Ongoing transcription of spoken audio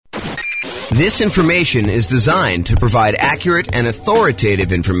This information is designed to provide accurate and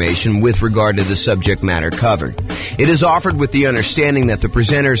authoritative information with regard to the subject matter covered. It is offered with the understanding that the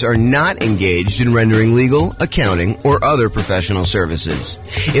presenters are not engaged in rendering legal, accounting, or other professional services.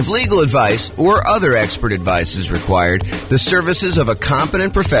 If legal advice or other expert advice is required, the services of a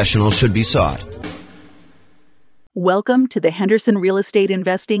competent professional should be sought. Welcome to the Henderson Real Estate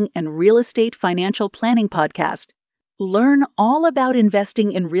Investing and Real Estate Financial Planning Podcast. Learn all about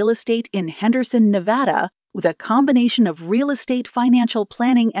investing in real estate in Henderson, Nevada, with a combination of real estate financial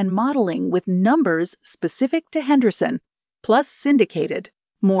planning and modeling with numbers specific to Henderson, plus syndicated,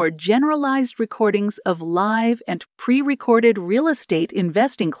 more generalized recordings of live and pre-recorded real estate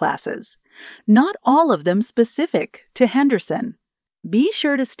investing classes, not all of them specific to Henderson. Be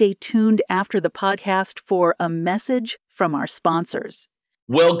sure to stay tuned after the podcast for a message from our sponsors.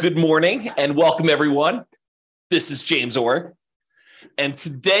 Well, good morning and welcome everyone. This is James Orr, and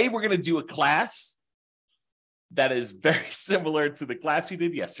today we're going to do a class that is very similar to the class we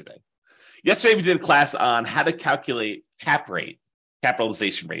did yesterday. Yesterday, we did a class on how to calculate cap rate,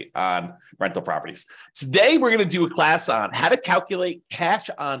 capitalization rate on rental properties. Today, we're going to do a class on how to calculate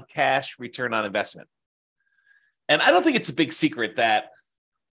cash-on-cash return on investment. And I don't think it's a big secret that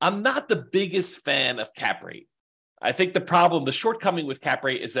I'm not the biggest fan of cap rate. I think the shortcoming with cap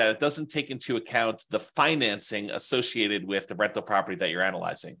rate is that it doesn't take into account the financing associated with the rental property that you're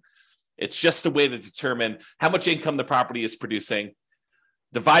analyzing. It's just a way to determine how much income the property is producing,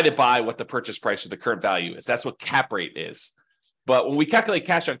 divided by what the purchase price or the current value is. That's what cap rate is. But when we calculate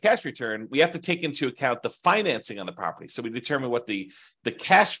cash on cash return, we have to take into account the financing on the property. So we determine what the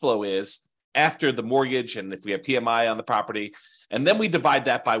cash flow is after the mortgage and if we have PMI on the property. And then we divide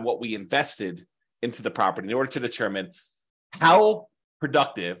that by what we invested into the property in order to determine how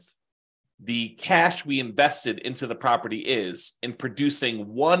productive the cash we invested into the property is in producing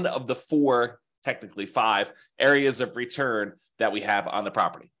one of the four, technically five, areas of return that we have on the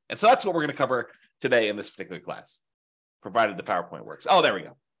property. And so that's what we're going to cover today in this particular class, provided the PowerPoint works. Oh, there we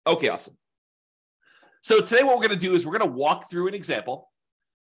go. Okay, awesome. So today what we're going to do is we're going to walk through an example,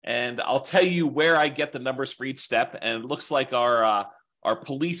 and I'll tell you where I get the numbers for each step. And it looks like our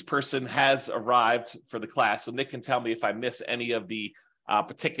police person has arrived for the class, so Nick can tell me if I miss any of the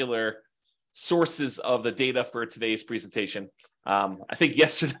particular sources of the data for today's presentation. I think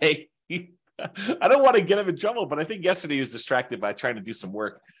yesterday, I don't want to get him in trouble, but I think yesterday he was distracted by trying to do some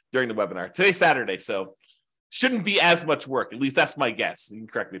work during the webinar. Today's Saturday, so shouldn't be as much work. At least that's my guess. You can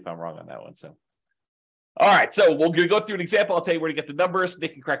correct me if I'm wrong on that one. So, all right, so we're going to go through an example. I'll tell you where to get the numbers.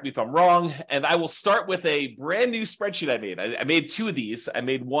 Nick can correct me if I'm wrong. And I will start with a brand new spreadsheet I made. I made two of these. I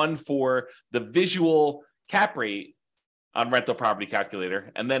made one for the visual cap rate on rental property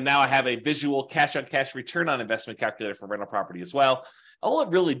calculator. And then now I have a visual cash-on-cash return on investment calculator for rental property as well. All it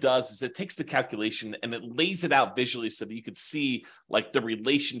really does is it takes the calculation and it lays it out visually so that you could see like the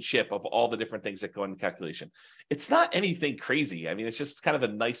relationship of all the different things that go in the calculation. It's not anything crazy. I mean, it's just kind of a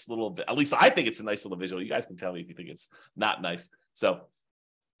nice little, at least I think it's a nice little visual. You guys can tell me if you think it's not nice. So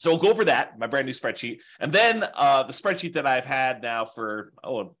we'll go over that, my brand new spreadsheet. And then the spreadsheet that I've had now for,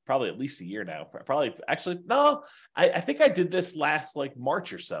 probably at least a year now. I think I did this last like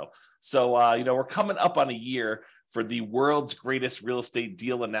March or so. So, we're coming up on a year for the world's greatest real estate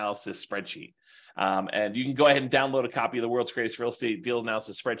deal analysis spreadsheet. And you can go ahead and download a copy of the world's greatest real estate deal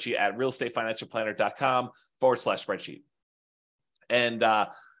analysis spreadsheet at realestatefinancialplanner.com/spreadsheet. And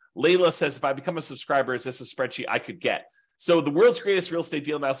Layla says, if I become a subscriber, is this a spreadsheet I could get? So the world's greatest real estate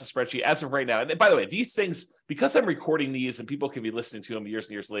deal analysis spreadsheet, as of right now, and by the way, these things, because I'm recording these and people can be listening to them years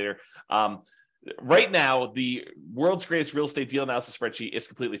and years later, right now, the world's greatest real estate deal analysis spreadsheet is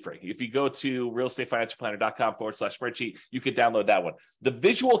completely free. If you go to realestatefinancialplanner.com/spreadsheet, you could download that one. The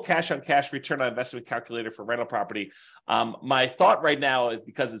visual cash-on-cash return on investment calculator for rental property, my thought right now, is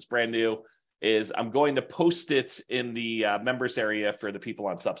because it's brand new, is I'm going to post it in the members area for the people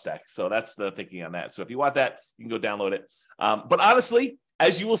on Substack. So that's the thinking on that. So if you want that, you can go download it. But honestly,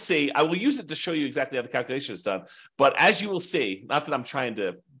 as you will see, I will use it to show you exactly how the calculation is done. But as you will see, not that I'm trying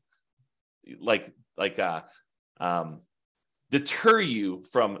to deter you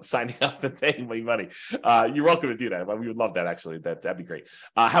from signing up and paying me money. You're welcome to do that. We would love that, actually. That'd be great.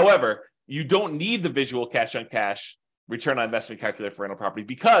 However, you don't need the visual cash-on-cash return on investment calculator for rental property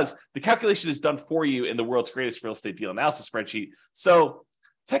because the calculation is done for you in the world's greatest real estate deal analysis spreadsheet. So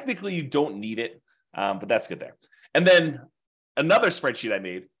technically, you don't need it, but that's good there. And then another spreadsheet I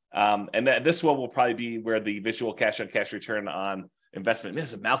made, and this one will probably be where the visual cash-on-cash return on investment.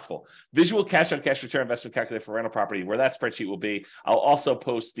 This is a mouthful. Visual cash on cash return investment calculator for rental property, where that spreadsheet will be. I'll also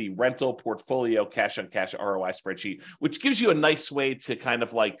post the rental portfolio cash on cash ROI spreadsheet, which gives you a nice way to kind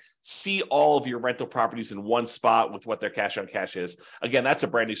of like see all of your rental properties in one spot with what their cash on cash is. Again, that's a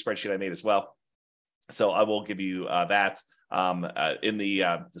brand new spreadsheet I made as well. So I will give you that in the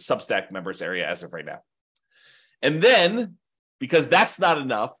Substack members area as of right now. And then, because that's not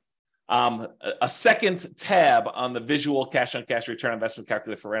enough, a second tab on the visual cash on cash return on investment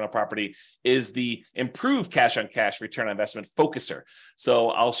calculator for rental property is the improved cash on cash return on investment focuser. So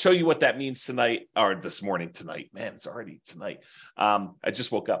I'll show you what that means tonight, or this morning tonight. Man, it's already tonight. I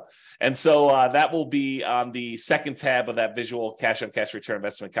just woke up. And so that will be on the second tab of that visual cash on cash return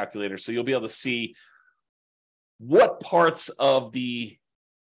investment calculator. So you'll be able to see what parts of the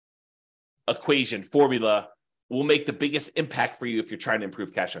equation formula will make the biggest impact for you if you're trying to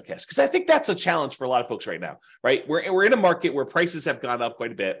improve cash on cash. Because I think that's a challenge for a lot of folks right now, right? We're in a market where prices have gone up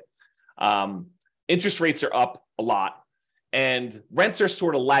quite a bit. Interest rates are up a lot. And rents are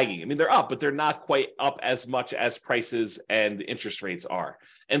sort of lagging. I mean, they're up, but they're not quite up as much as prices and interest rates are.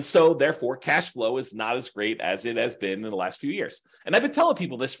 And so, therefore, cash flow is not as great as it has been in the last few years. And I've been telling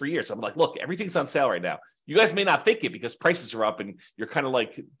people this for years. I'm like, look, everything's on sale right now. You guys may not think it because prices are up and you're kind of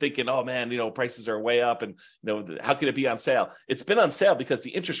like thinking, oh, man, prices are way up and, how can it be on sale? It's been on sale because the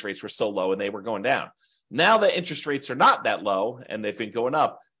interest rates were so low and they were going down. Now that interest rates are not that low and they've been going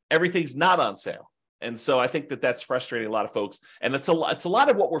up, everything's not on sale. And so I think that that's frustrating a lot of folks. And it's a lot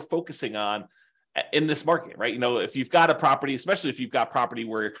of what we're focusing on in this market, right? If you've got a property, especially if you've got property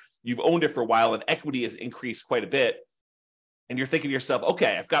where you've owned it for a while and equity has increased quite a bit, and you're thinking to yourself,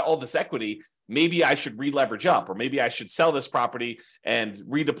 okay, I've got all this equity, maybe I should re-leverage up, or maybe I should sell this property and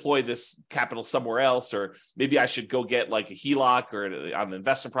redeploy this capital somewhere else, or maybe I should go get like a HELOC or on the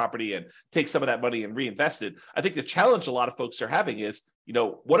investment property and take some of that money and reinvest it. I think the challenge a lot of folks are having is,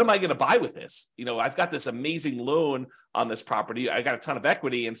 what am I going to buy with this? I've got this amazing loan on this property. I got a ton of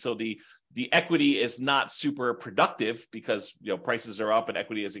equity. And so the equity is not super productive because, prices are up and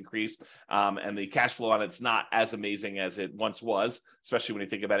equity has increased. And the cash flow on it's not as amazing as it once was, especially when you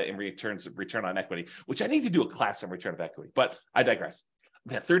think about it in terms of return on equity, which I need to do a class on return of equity, but I digress.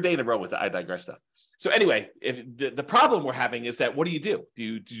 Man, third day in a row with the I digress stuff. So anyway, if the problem we're having is that what do? Do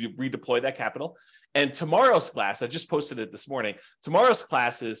you redeploy that capital? And tomorrow's class, I just posted it this morning. Tomorrow's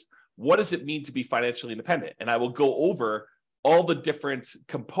class is what does it mean to be financially independent? And I will go over all the different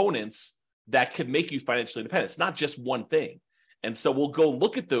components that could make you financially independent. It's not just one thing. And so we'll go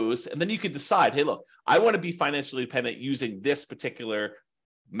look at those and then you can decide, hey, look, I want to be financially independent using this particular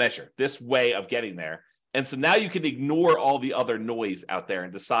measure, this way of getting there. And so now you can ignore all the other noise out there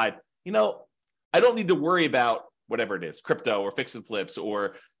and decide, I don't need to worry about whatever it is, crypto or fix and flips,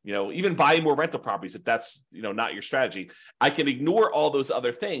 or, even buying more rental properties. If that's, not your strategy, I can ignore all those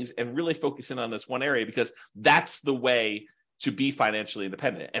other things and really focus in on this one area because that's the way to be financially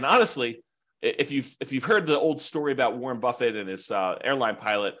independent. And honestly, if you've heard the old story about Warren Buffett and his airline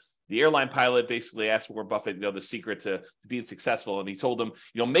pilot, the airline pilot basically asked Warren Buffett, the secret to being successful. And he told him,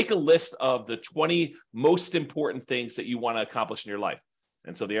 make a list of the 20 most important things that you want to accomplish in your life.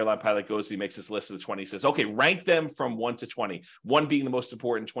 And so the airline pilot goes, he makes this list of the 20, he says, okay, rank them from 1 to 20, 1 being the most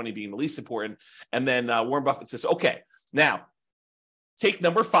important, 20 being the least important. And then Warren Buffett says, okay, now take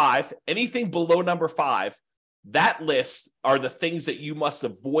number 5, anything below number 5, that list are the things that you must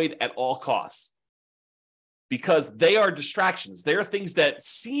avoid at all costs because they are distractions. They are things that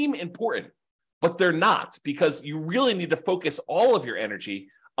seem important, but they're not, because you really need to focus all of your energy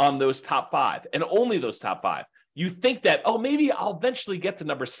on those top 5 and only those top 5. You think that, oh, maybe I'll eventually get to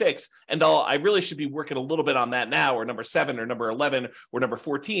number 6 and I really should be working a little bit on that now, or number 7 or number 11 or number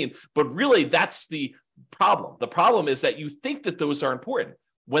 14. But really, that's the problem. The problem is that you think that those are important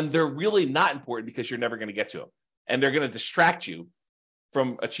when they're really not important because you're never going to get to them. And they're going to distract you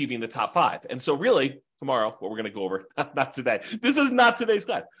from achieving the top 5. And so really, tomorrow, what we're going to go over, not today, this is not today's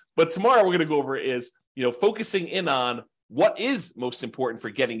class, but tomorrow we're going to go over is, focusing in on what is most important for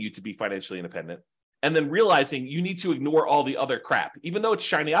getting you to be financially independent. And then realizing you need to ignore all the other crap, even though it's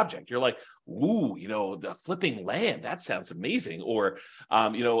shiny object. You're like, ooh, the flipping land, that sounds amazing. Or,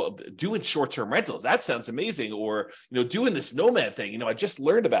 doing short-term rentals, that sounds amazing. Or, doing this nomad thing, I just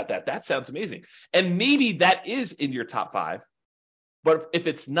learned about that. That sounds amazing. And maybe that is in your top 5. But if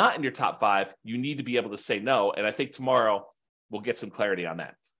it's not in your top 5, you need to be able to say no. And I think tomorrow we'll get some clarity on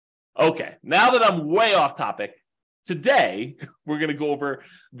that. Okay, now that I'm way off topic, today, we're going to go over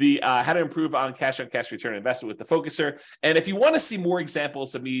the how to improve on cash return on investment with the focuser. And if you want to see more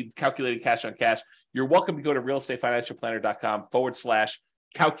examples of me calculating cash on cash, you're welcome to go to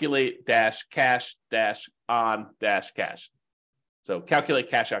realestatefinancialplanner.com/calculate-cash-on-cash. So calculate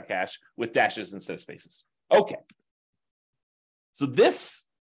cash on cash with dashes instead of spaces. Okay. So this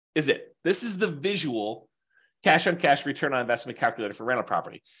is it. This is the visual cash on cash return on investment calculator for rental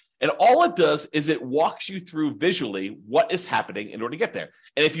property. And all it does is it walks you through visually what is happening in order to get there.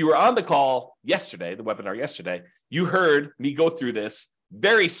 And if you were on the call yesterday, the webinar yesterday, you heard me go through this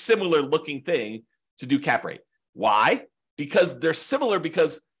very similar looking thing to do cap rate. Why? Because they're similar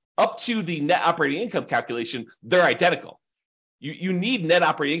because up to the net operating income calculation, they're identical. You need net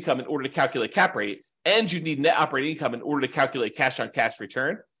operating income in order to calculate cap rate, and you need net operating income in order to calculate cash on cash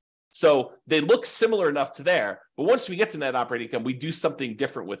return. So they look similar enough to there, but once we get to net operating income, we do something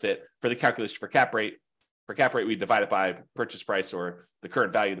different with it for the calculation for cap rate. For cap rate, we divide it by purchase price or the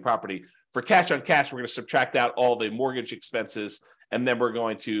current value of the property. For cash on cash, we're going to subtract out all the mortgage expenses, and then we're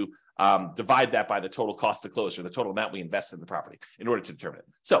going to divide that by the total cost to close, or the total amount we invest in the property in order to determine it.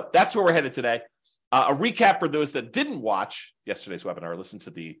 So that's where we're headed today. A recap for those that didn't watch yesterday's webinar or listen to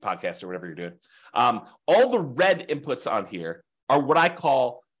the podcast or whatever you're doing. All the red inputs on here are what I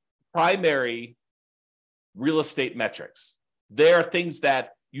call primary real estate metrics. They are things that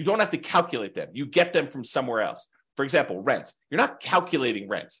you don't have to calculate them. You get them from somewhere else. For example, rent. You're not calculating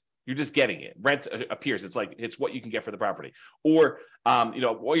rent. You're just getting it. Rent appears. It's what you can get for the property. Or,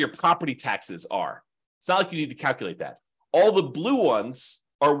 what your property taxes are. It's not like you need to calculate that. All the blue ones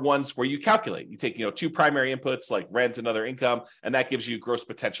are ones where you calculate. You take, two primary inputs like rent and other income, and that gives you gross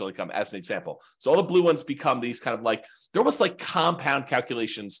potential income as an example. So all the blue ones become these kind of like, they're almost like compound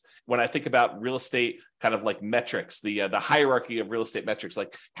calculations when I think about real estate kind of like metrics, the hierarchy of real estate metrics,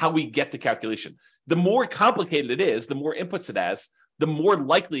 like how we get the calculation. The more complicated it is, the more inputs it has, the more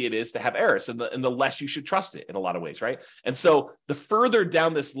likely it is to have errors, and the less you should trust it in a lot of ways, right? And so the further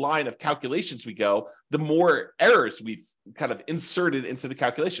down this line of calculations we go, the more errors we've kind of inserted into the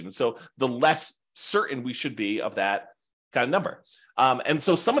calculation. And so the less certain we should be of that kind of number. And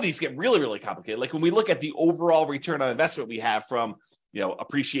so some of these get really, really complicated. Like when we look at the overall return on investment we have from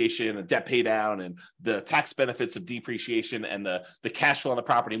appreciation and debt pay down and the tax benefits of depreciation and the cash flow on the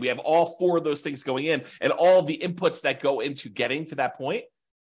property. We have all four of those things going in and all the inputs that go into getting to that point.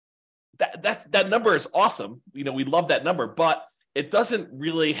 That number is awesome. We love that number, but it doesn't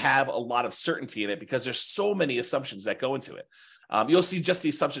really have a lot of certainty in it because there's so many assumptions that go into it. You'll see just the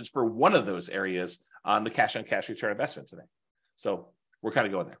assumptions for one of those areas on the cash on cash return investment today. So we're kind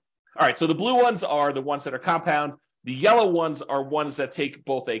of going there. All right. So the blue ones are the ones that are compound. The yellow ones are ones that take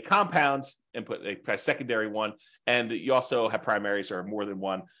both a compound and put a secondary one, and you also have primaries or more than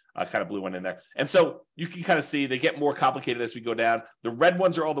one kind of blue one in there. And so you can kind of see they get more complicated as we go down. The red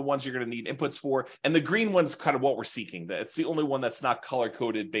ones are all the ones you're going to need inputs for, and the green one's kind of what we're seeking. It's the only one that's not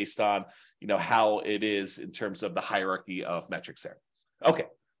color-coded based on how it is in terms of the hierarchy of metrics there. Okay,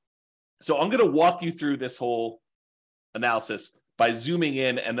 so I'm going to walk you through this whole analysis by zooming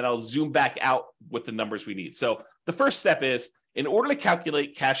in, and then I'll zoom back out with the numbers we need. So the first step is, in order to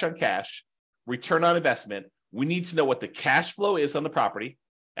calculate cash on cash, return on investment, we need to know what the cash flow is on the property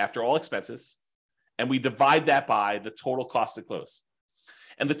after all expenses, and we divide that by the total cost to close.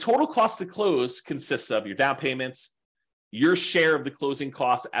 And the total cost to close consists of your down payments, your share of the closing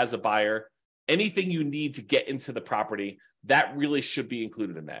costs as a buyer, anything you need to get into the property, that really should be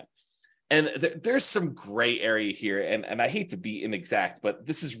included in that. And there's some gray area here, and I hate to be inexact, but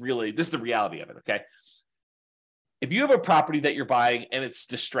this is the reality of it, okay? If you have a property that you're buying and it's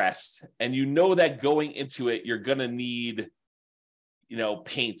distressed, and you know that going into it, you're going to need,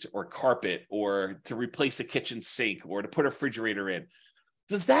 paint or carpet or to replace a kitchen sink or to put a refrigerator in,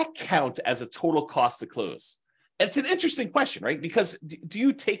 does that count as a total cost to close? And it's an interesting question, right? Because do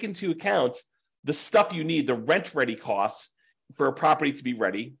you take into account the stuff you need, the rent-ready costs for a property to be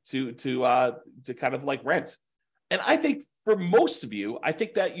ready to kind of like rent? And I think for most of you, I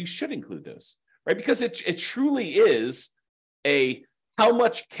think that you should include those. Right? Because it truly is how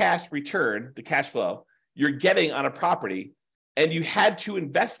much cash return, the cash flow, you're getting on a property, and you had to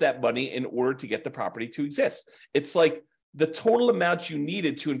invest that money in order to get the property to exist. It's like the total amount you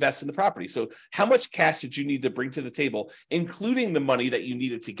needed to invest in the property. So how much cash did you need to bring to the table, including the money that you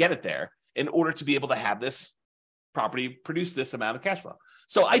needed to get it there in order to be able to have this property produce this amount of cash flow?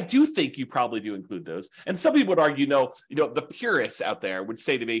 So I do think you probably do include those. And some people would argue, the purists out there would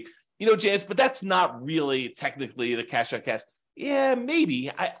say to me, James, but that's not really technically the cash on cash. Yeah,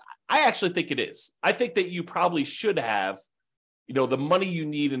 maybe. I actually think it is. I think that you probably should have, the money you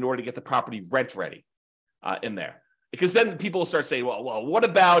need in order to get the property rent ready in there. Because then people will start saying, well, what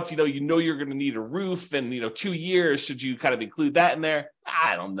about, you're going to need a roof and, 2 years, should you kind of include that in there?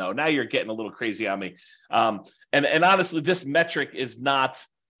 I don't know. Now you're getting a little crazy on me. And honestly, this metric is not,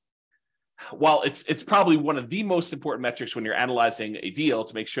 while it's probably one of the most important metrics when you're analyzing a deal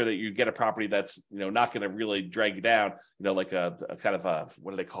to make sure that you get a property that's not going to really drag you down, like a kind of a,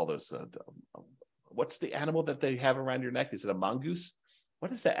 what do they call those? What's the animal that they have around your neck? Is it a mongoose?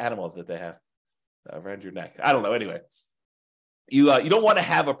 What is the animal that they have around your neck? I don't know. Anyway, you don't want to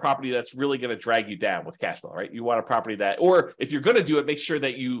have a property that's really going to drag you down with cash flow, right? You want a property that, or if you're going to do it, make sure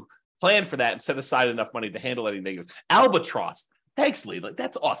that you plan for that and set aside enough money to handle any negatives. Albatross. Thanks, Lee. Like,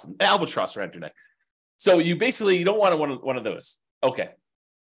 that's awesome. Albatross around your neck. So you don't want one of those. Okay.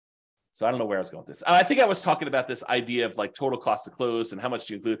 So I don't know where I was going with this. I think I was talking about this idea of like total cost to close and how much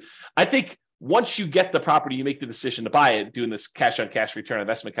do you include. I think once you get the property, you make the decision to buy it, doing this cash on cash return on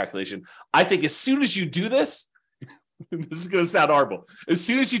investment calculation. I think as soon as you do this, this is going to sound horrible. As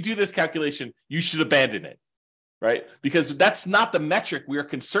soon as you do this calculation, you should abandon it, right? Because that's not the metric we are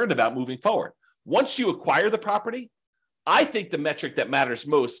concerned about moving forward. Once you acquire the property, I think the metric that matters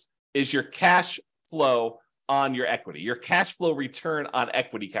most is your cash flow on your equity, your cash flow return on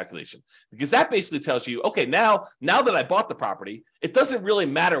equity calculation, because that basically tells you, okay, now that I bought the property, it doesn't really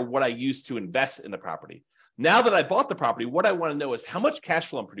matter what I use to invest in the property. Now that I bought the property, what I want to know is how much cash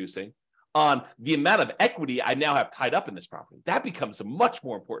flow I'm producing on the amount of equity I now have tied up in this property. That becomes a much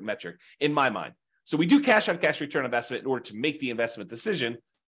more important metric in my mind. So we do cash on cash return on investment in order to make the investment decision.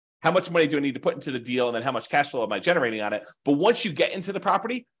 How much money do I need to put into the deal? And then how much cash flow am I generating on it? But once you get into the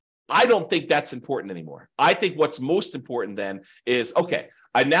property, I don't think that's important anymore. I think what's most important then is, okay,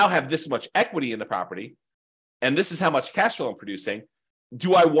 I now have this much equity in the property, and this is how much cash flow I'm producing.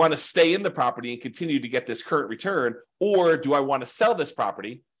 Do I want to stay in the property and continue to get this current return? Or do I want to sell this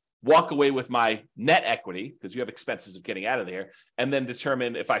property, walk away with my net equity, because you have expenses of getting out of there, and then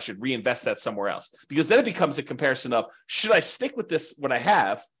determine if I should reinvest that somewhere else? Because then it becomes a comparison of, should I stick with this, what I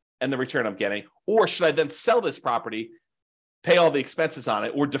have, and the return I'm getting, or should I then sell this property, pay all the expenses on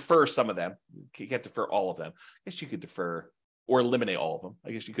it, or defer some of them? You can't defer all of them. I guess you could defer or eliminate all of them.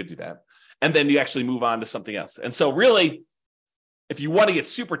 I guess you could do that. And then you actually move on to something else. And so really, if you want to get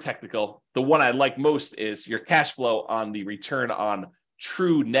super technical, the one I like most is your cash flow on the return on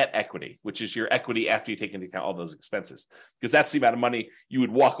true net equity, which is your equity after you take into account all those expenses, because that's the amount of money you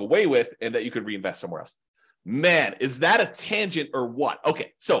would walk away with and that you could reinvest somewhere else. Man, is that a tangent or what?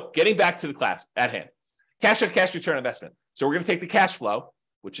 Okay, so getting back to the class at hand. Cash on cash return on investment. So we're going to take the cash flow,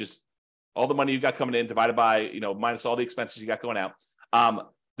 which is all the money you got coming in, divided by, minus all the expenses you got going out,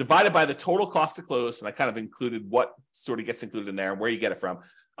 divided by the total cost to close. And I kind of included what sort of gets included in there and where you get it from.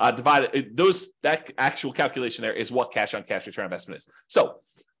 That actual calculation there is what cash on cash return on investment is. So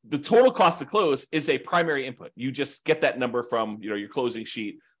the total cost to close is a primary input. You just get that number from, your closing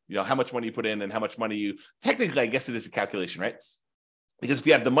sheet, how much money you put in and how much money technically, I guess it is a calculation, right? Because if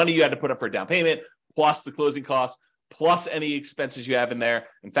you have the money you had to put up for a down payment, plus the closing costs, plus any expenses you have in there.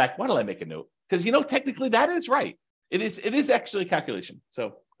 In fact, why don't I make a note? Because, technically that is right. It is actually a calculation.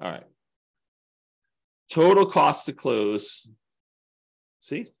 So, all right. Total cost to close.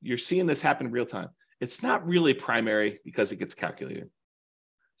 See, you're seeing this happen in real time. It's not really primary because it gets calculated.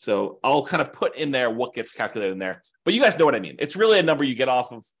 So I'll kind of put in there what gets calculated in there. But you guys know what I mean. It's really a number you get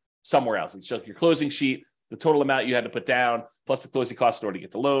off of somewhere else. It's just your closing sheet, the total amount you had to put down, plus the closing costs in order to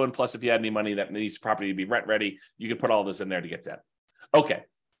get the loan, plus if you had any money that needs property to be rent ready, you can put all this in there to get that. Okay.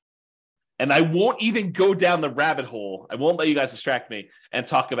 And I won't even go down the rabbit hole. I won't let you guys distract me and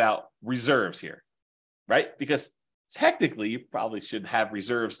talk about reserves here, right? Because technically, you probably should have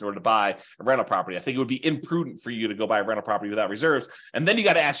reserves in order to buy a rental property. I think it would be imprudent for you to go buy a rental property without reserves. And then you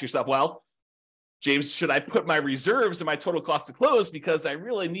got to ask yourself, well, James, should I put my reserves in my total cost to close? Because I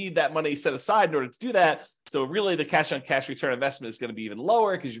really need that money set aside in order to do that. So really the cash on cash return investment is going to be even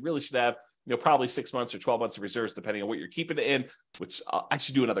lower because you really should have, probably 6 months or 12 months of reserves, depending on what you're keeping it in, which I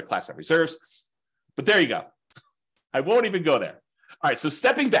should do another class on reserves. But there you go. I won't even go there. All right, so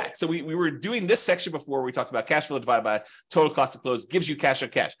stepping back. So we were doing this section before where we talked about cash flow divided by total cost to close gives you cash on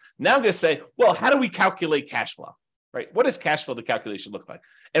cash. Now I'm going to say, well, how do we calculate cash flow, right? What does cash flow, the calculation look like?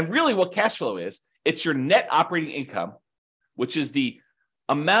 And really what cash flow is, it's your net operating income, which is the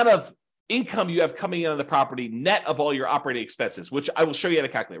amount of income you have coming in on the property, net of all your operating expenses, which I will show you how to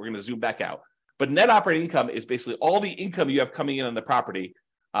calculate. We're going to zoom back out. But net operating income is basically all the income you have coming in on the property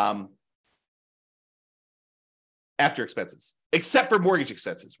after expenses, except for mortgage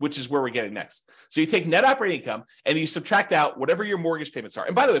expenses, which is where we're getting next. So you take net operating income and you subtract out whatever your mortgage payments are.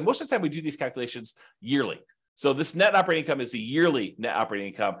 And by the way, most of the time we do these calculations yearly. So this net operating income is the yearly net operating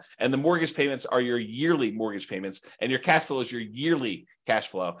income, and the mortgage payments are your yearly mortgage payments, and your cash flow is your yearly cash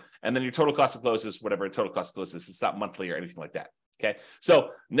flow. And then your total cost of close is whatever total cost of close is. It's not monthly or anything like that. Okay.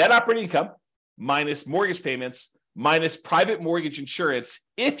 So net operating income minus mortgage payments minus private mortgage insurance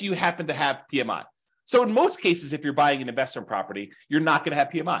if you happen to have PMI. So in most cases, if you're buying an investment property, you're not going to have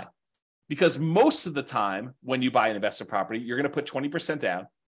PMI because most of the time when you buy an investment property, you're going to put 20% down,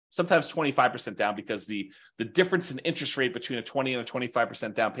 sometimes 25% down because the difference in interest rate between a 20 and a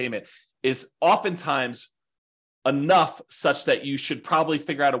 25% down payment is oftentimes enough such that you should probably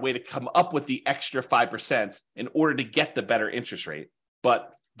figure out a way to come up with the extra 5% in order to get the better interest rate.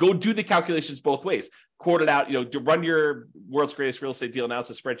 But go do the calculations both ways. Quote it out, to run your world's greatest real estate deal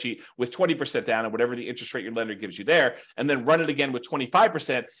analysis spreadsheet with 20% down and whatever the interest rate your lender gives you there, and then run it again with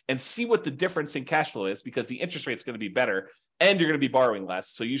 25% and see what the difference in cash flow is because the interest rate is going to be better and you're going to be borrowing less.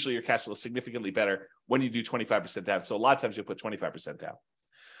 So usually your cash flow is significantly better when you do 25% down. So a lot of times you'll put 25% down.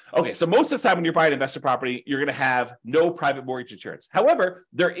 Okay, so most of the time when you're buying an investment property, you're going to have no private mortgage insurance. However,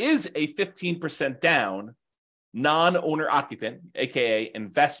 there is a 15% down non-owner occupant, aka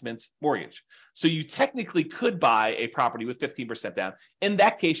investment mortgage. So you technically could buy a property with 15% down. In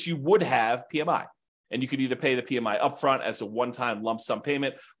that case, you would have PMI. And you could either pay the PMI upfront as a one-time lump sum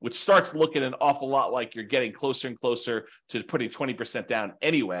payment, which starts looking an awful lot like you're getting closer and closer to putting 20% down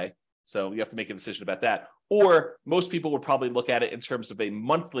anyway. So you have to make a decision about that. Or most people would probably look at it in terms of a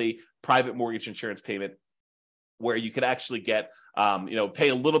monthly private mortgage insurance payment where you could actually get, pay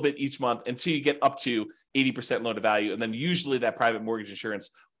a little bit each month until you get up to 80% loan to value. And then usually that private mortgage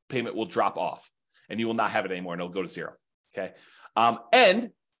insurance payment will drop off and you will not have it anymore and it'll go to zero. Okay. And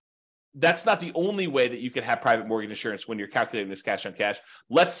that's not the only way that you can have private mortgage insurance when you're calculating this cash on cash.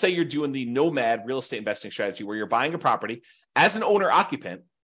 Let's say you're doing the nomad real estate investing strategy where you're buying a property as an owner occupant.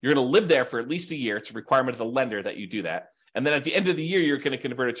 You're going to live there for at least a year. It's a requirement of the lender that you do that. And then at the end of the year, you're going to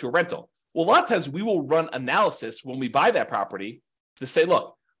convert it to a rental. Well, a lot of times we will run analysis when we buy that property to say,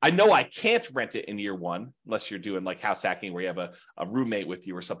 look, I know I can't rent it in year one, unless you're doing like house hacking where you have a roommate with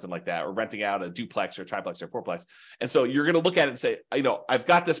you or something like that, or renting out a duplex or triplex or fourplex. And so you're going to look at it and say, I've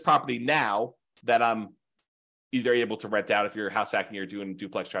got this property now that I'm either able to rent out if you're house hacking or doing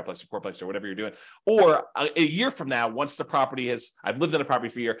duplex, triplex, or fourplex or whatever you're doing. Or a year from now, once the property I've lived in a property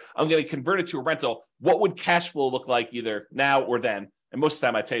for a year, I'm going to convert it to a rental. What would cash flow look like either now or then? And most of the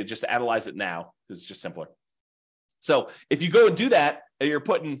time I tell you just to analyze it now because it's just simpler. So if you go and do that, and you're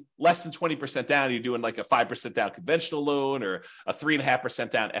putting less than 20% down, you're doing like a 5% down conventional loan or a 3.5%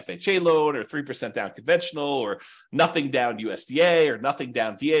 down FHA loan or 3% down conventional or nothing down USDA or nothing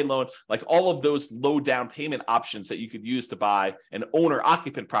down VA loan, like all of those low down payment options that you could use to buy an owner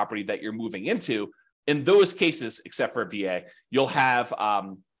occupant property that you're moving into. In those cases, except for VA, you'll have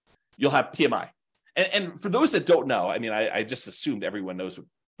PMI. And for those that don't know, I just assumed everyone knows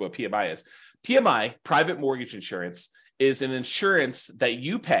what PMI is. PMI, private mortgage insurance, is an insurance that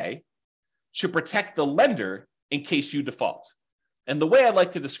you pay to protect the lender in case you default. And the way I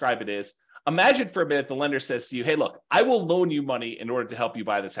like to describe it is, imagine for a minute the lender says to you, hey, look, I will loan you money in order to help you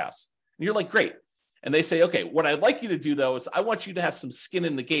buy this house. And you're like, great. And they say, okay, what I'd like you to do though is I want you to have some skin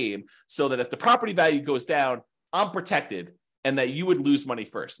in the game so that if the property value goes down, I'm protected and that you would lose money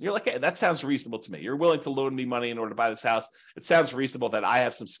first. And you're like, hey, that sounds reasonable to me. You're willing to loan me money in order to buy this house. It sounds reasonable that I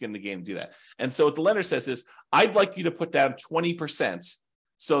have some skin in the game to do that. And so what the lender says is, I'd like you to put down 20%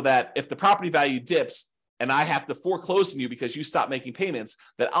 so that if the property value dips and I have to foreclose on you because you stop making payments,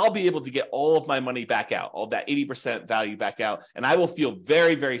 that I'll be able to get all of my money back out, all that 80% value back out. And I will feel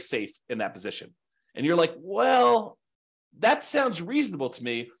very, very safe in that position. And you're like, well, that sounds reasonable to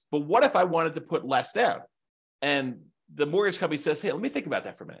me, but what if I wanted to put less down? And the mortgage company says, hey, let me think about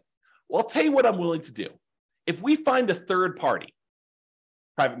that for a minute. Well, I'll tell you what I'm willing to do. If we find a third party,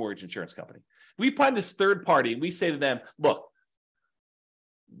 private mortgage insurance company, we find this third party and we say to them, look,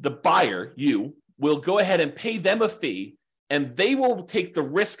 the buyer, you, will go ahead and pay them a fee and they will take the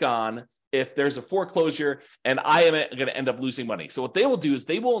risk on if there's a foreclosure and I am going to end up losing money. So what they will do is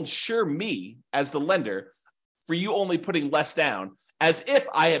they will insure me as the lender for you only putting less down as if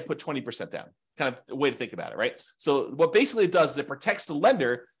I had put 20% down. Kind of a way to think about it, right? So what basically it does is it protects the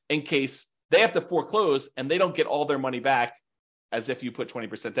lender in case they have to foreclose and they don't get all their money back as if you put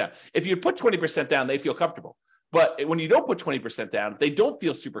 20% down. If you put 20% down, they feel comfortable. But when you don't put 20% down, they don't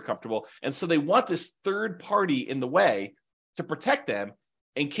feel super comfortable. And so they want this third party in the way to protect them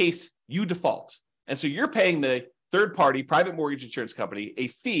in case you default. And so you're paying the third party private mortgage insurance company a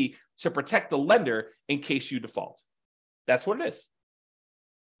fee to protect the lender in case you default. That's what it is.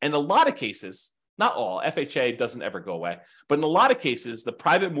 In a lot of cases, not all, FHA doesn't ever go away, but in a lot of cases, the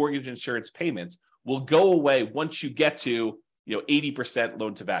private mortgage insurance payments will go away once you get to 80%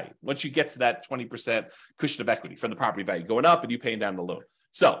 loan to value. Once you get to that 20% cushion of equity from the property value going up and you paying down the loan.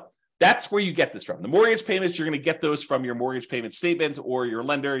 So That's where you get this from. The mortgage payments, you're going to get those from your mortgage payment statement or your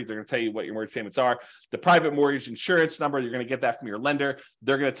lender. They're going to tell you what your mortgage payments are. The private mortgage insurance number, you're going to get that from your lender.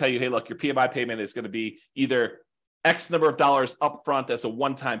 They're going to tell you, hey, look, your PMI payment is going to be either X number of dollars upfront as a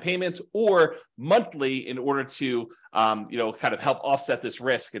one-time payment or monthly in order to, kind of help offset this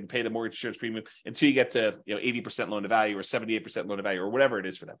risk and pay the mortgage insurance premium until you get to, 80% loan to value or 78% loan to value or whatever it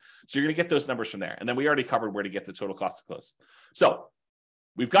is for them. So you're going to get those numbers from there. And then we already covered where to get the total cost to close. So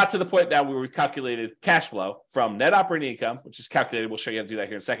we've got to the point now where we've calculated cash flow from net operating income, which is calculated. We'll show you how to do that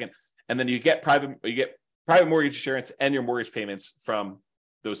here in a second. And then you get private mortgage insurance and your mortgage payments from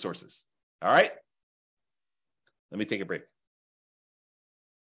those sources. All right. Let me take a break.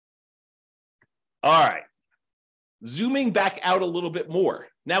 All right. Zooming back out a little bit more.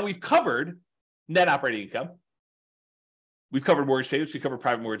 Now we've covered net operating income. We've covered mortgage payments. We've covered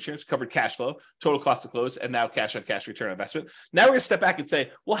private mortgage insurance, covered cash flow, total cost to close, and now cash on cash return on investment. Now we're going to step back and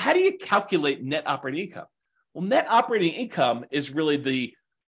say, well, how do you calculate net operating income? Well, net operating income is really the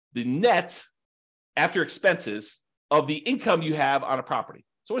net after expenses of the income you have on a property.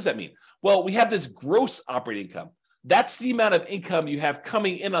 So what does that mean? Well, we have this gross operating income. That's the amount of income you have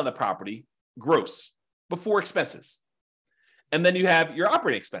coming in on the property, gross, before expenses. And then you have your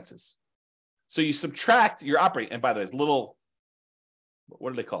operating expenses. So you subtract your operating, and by the way, little,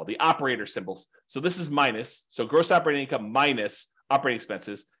 what do they call it? The operator symbols. So this is minus. So gross operating income minus operating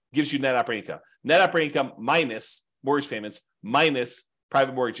expenses gives you net operating income. Net operating income minus mortgage payments minus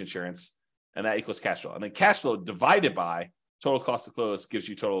private mortgage insurance, and that equals cash flow. And then cash flow divided by total cost to close gives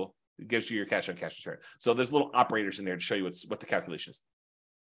you your cash on cash return. So there's little operators in there to show you what the calculation is.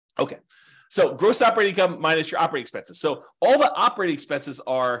 Okay. So gross operating income minus your operating expenses. So all the operating expenses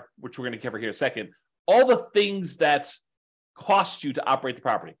are, which we're going to cover here in a second, all the things that cost you to operate the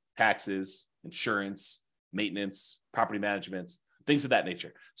property: taxes, insurance, maintenance, property management, things of that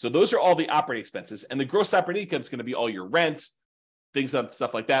nature. So those are all the operating expenses. And the gross operating income is going to be all your rent,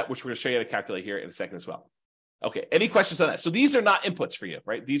 stuff like that, which we're going to show you how to calculate here in a second as well. Okay, any questions on that? So these are not inputs for you,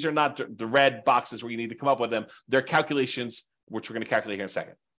 right? These are not the red boxes where you need to come up with them. They're calculations, which we're going to calculate here in a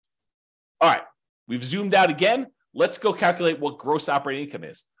second. All right, we've zoomed out again. Let's go calculate what gross operating income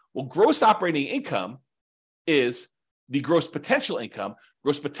is. Well, gross operating income is the gross potential income.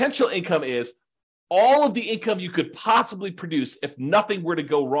 Gross potential income is all of the income you could possibly produce if nothing were to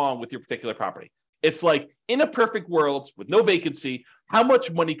go wrong with your particular property. It's like, in a perfect world with no vacancy, how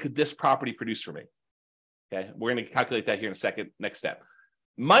much money could this property produce for me? Okay, we're going to calculate that here in a second. Next step.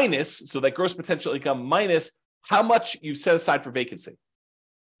 Minus, so that gross potential income minus how much you've set aside for vacancy.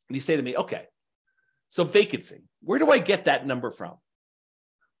 And you say to me, okay, so vacancy, where do I get that number from?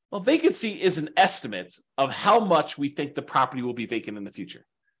 Well, vacancy is an estimate of how much we think the property will be vacant in the future.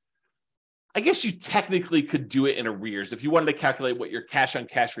 I guess you technically could do it in arrears. If you wanted to calculate what your cash on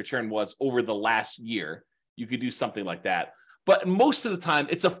cash return was over the last year, you could do something like that. But most of the time,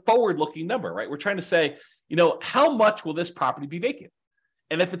 it's a forward-looking number, right? We're trying to say, how much will this property be vacant?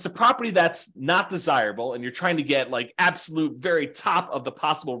 And if it's a property that's not desirable and you're trying to get like absolute very top of the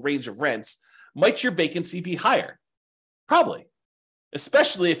possible range of rents, might your vacancy be higher? Probably,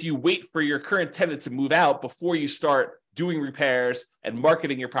 especially if you wait for your current tenant to move out before you start doing repairs and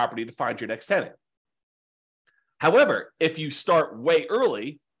marketing your property to find your next tenant. However, if you start way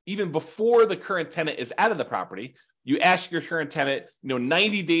early, even before the current tenant is out of the property, you ask your current tenant,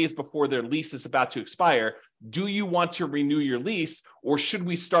 90 days before their lease is about to expire, do you want to renew your lease, or should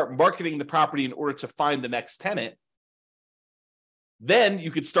we start marketing the property in order to find the next tenant? Then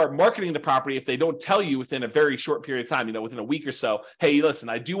you could start marketing the property if they don't tell you within a very short period of time, within a week or so, hey, listen,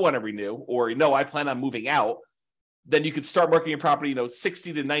 I do want to renew, or no, I plan on moving out. Then you could start marketing your property,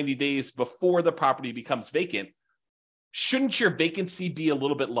 60 to 90 days before the property becomes vacant. Shouldn't your vacancy be a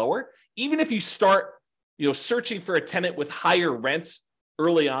little bit lower? Even if you start searching for a tenant with higher rent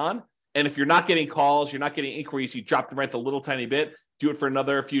early on, and if you're not getting calls, you're not getting inquiries, you drop the rent a little tiny bit, do it for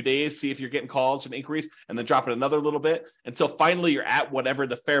another few days, see if you're getting calls and inquiries, and then drop it another little bit until finally you're at whatever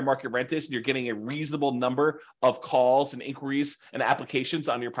the fair market rent is, and you're getting a reasonable number of calls and inquiries and applications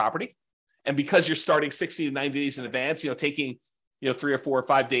on your property. And because you're starting 60 to 90 days in advance, taking 3 or 4 or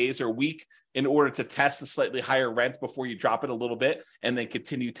 5 days or a week in order to test the slightly higher rent before you drop it a little bit and then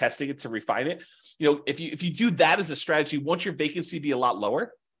continue testing it to refine it. If you do that as a strategy, won't your vacancy be a lot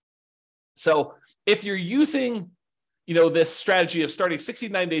lower? So if you're using, this strategy of starting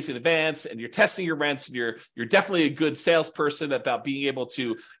 69 days in advance, and you're testing your rents, and you're definitely a good salesperson about being able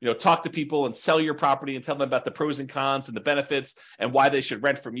to, talk to people and sell your property and tell them about the pros and cons and the benefits and why they should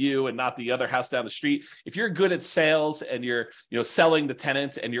rent from you and not the other house down the street. If you're good at sales and you're, selling the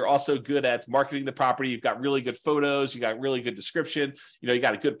tenant, and you're also good at marketing the property, you've got really good photos, you got really good description, you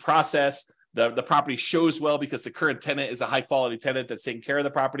got a good process. The property shows well because the current tenant is a high quality tenant that's taking care of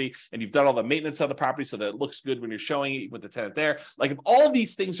the property, and you've done all the maintenance on the property so that it looks good when you're showing it with the tenant there. Like, if all of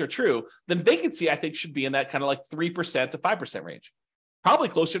these things are true, then vacancy, I think, should be in that kind of like 3% to 5% range, probably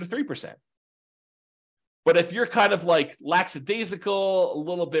closer to 3%. But if you're kind of like lackadaisical, a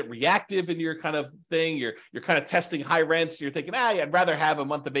little bit reactive in your kind of thing, you're kind of testing high rents, you're thinking, I'd rather have a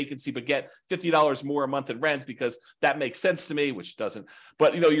month of vacancy, but get $50 more a month in rent because that makes sense to me, which doesn't.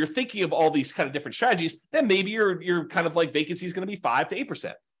 But, you're thinking of all these kind of different strategies, then maybe you're kind of like vacancy is going to be 5 to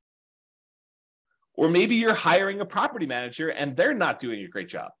 8%. Or maybe you're hiring a property manager and they're not doing a great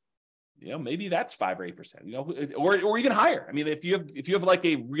job. Maybe that's 5 or 8%, or even higher. I mean, if you have like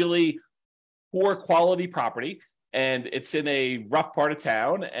a really poor quality property and it's in a rough part of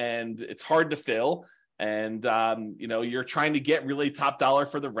town and it's hard to fill, and you're trying to get really top dollar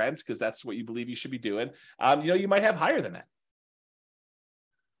for the rent because that's what you believe you should be doing, you might have higher than that.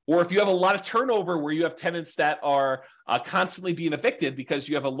 Or if you have a lot of turnover where you have tenants that are constantly being evicted because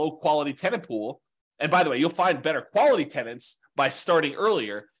you have a low quality tenant pool, and by the way, you'll find better quality tenants by starting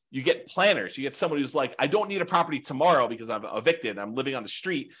earlier. You get planners. You get someone who's like, I don't need a property tomorrow because I'm evicted. I'm living on the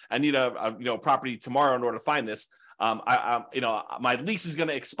street. I need a property tomorrow in order to find this. My lease is going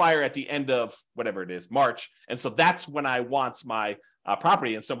to expire at the end of whatever it is, March, and so that's when I want my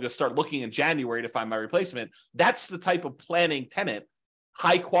property. And so I'm going to start looking in January to find my replacement. That's the type of planning tenant,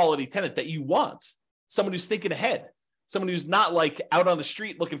 high quality tenant that you want. Someone who's thinking ahead. Someone who's not like out on the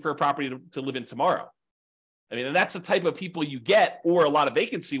street looking for a property to live in tomorrow. I mean, and that's the type of people you get, or a lot of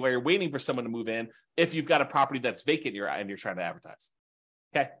vacancy where you're waiting for someone to move in if you've got a property that's vacant and you're trying to advertise.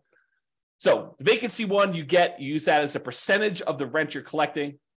 Okay. So the vacancy one, you use that as a percentage of the rent you're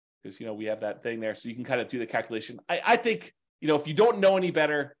collecting, because, we have that thing there. So you can kind of do the calculation. I think, if you don't know any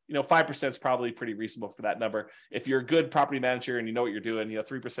better, 5% is probably pretty reasonable for that number. If you're a good property manager and you know what you're doing,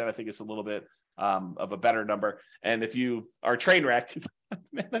 3% I think is a little bit of a better number. And if you are a train wreck,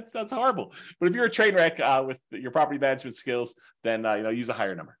 man, that sounds horrible. But if you're a train wreck with your property management skills, then use a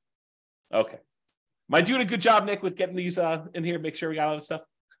higher number. Okay. Am I doing a good job, Nick, with getting these in here? Make sure we got all this stuff.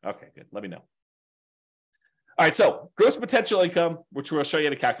 Okay, good. Let me know. All right, so gross potential income, which we'll show you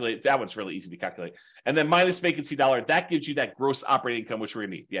how to calculate. That one's really easy to calculate. And then minus vacancy dollar, that gives you that gross operating income, which we're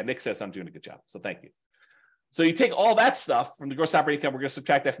going to need. Yeah, Nick says I'm doing a good job, so thank you. So you take all that stuff from the gross operating income, we're going to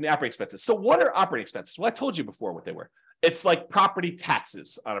subtract that from the operating expenses. So what are operating expenses? Well, I told you before what they were. It's like property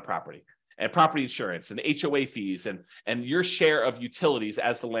taxes on a property, and property insurance and HOA fees and your share of utilities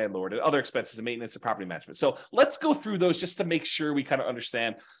as the landlord and other expenses and maintenance and property management. So let's go through those just to make sure we kind of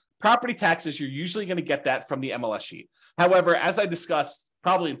understand. Property taxes, you're usually going to get that from the MLS sheet. However, as I discussed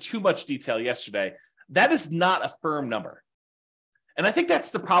probably in too much detail yesterday, that is not a firm number. And I think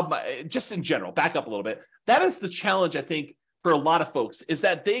that's the problem, just in general, back up a little bit. That is the challenge, I think, for a lot of folks, is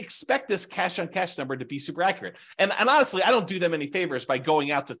that they expect this cash on cash number to be super accurate. And honestly, I don't do them any favors by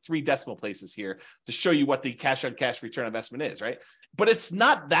going out to 3 decimal places here to show you what the cash on cash return on investment is, right? But it's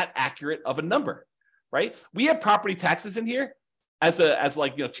not that accurate of a number, right? We have property taxes in here as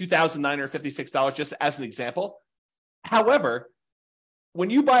like, $2,956, just as an example. However, when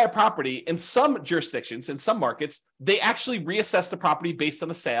you buy a property in some jurisdictions, in some markets, they actually reassess the property based on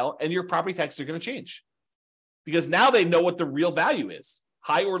the sale, and your property taxes are going to change because now they know what the real value is,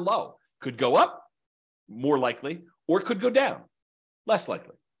 high or low. Could go up, more likely, or it could go down, less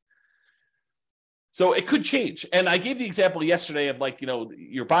likely. So it could change. And I gave the example yesterday of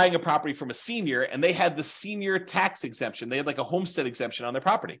you're buying a property from a senior and they had the senior tax exemption. They had like a homestead exemption on their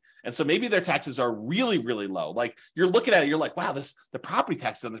property. And so maybe their taxes are really, really low. Like you're looking at it, you're like, wow, the property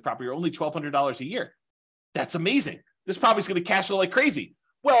taxes on this property are only $1,200 a year. That's amazing. This property's going to cash flow like crazy.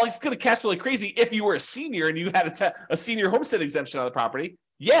 Well, it's going to cash flow like crazy if you were a senior and you had a senior homestead exemption on the property.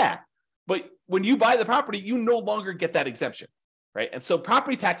 Yeah. But when you buy the property, you no longer get that exemption, right? And so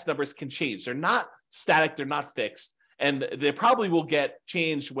property tax numbers can change. They're not static, they're not fixed, and they probably will get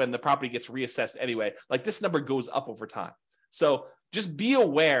changed when the property gets reassessed anyway. Like this number goes up over time. So just be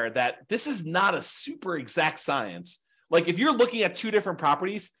aware that this is not a super exact science. Like if you're looking at 2 different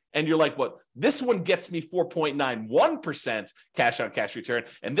properties and you're like, what, this one gets me 4.91% cash on cash return,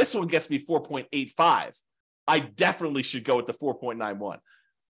 and this one gets me 4.85. I definitely should go with the 4.91.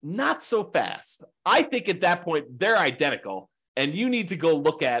 Not so fast. I think at that point, they're identical, and you need to go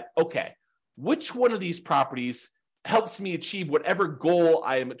look at, okay, which one of these properties helps me achieve whatever goal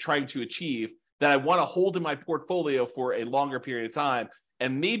I am trying to achieve that I want to hold in my portfolio for a longer period of time.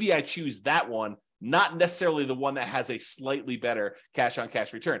 And maybe I choose that one, not necessarily the one that has a slightly better cash on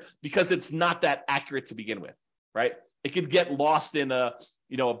cash return, because it's not that accurate to begin with, right? It could get lost in a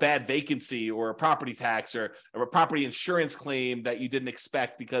bad vacancy or a property tax or a property insurance claim that you didn't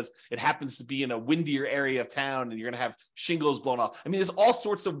expect because it happens to be in a windier area of town and you're going to have shingles blown off. I mean, there's all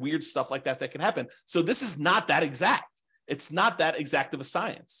sorts of weird stuff like that can happen. So this is not that exact. It's not that exact of a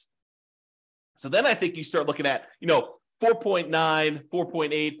science. So then I think you start looking at, 4.9,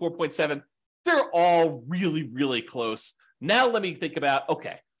 4.8, 4.7. They're all really, really close. Now let me think about,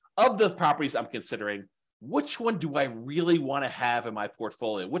 okay, of the properties I'm considering, which one do I really want to have in my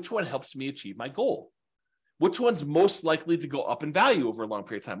portfolio? Which one helps me achieve my goal? Which one's most likely to go up in value over a long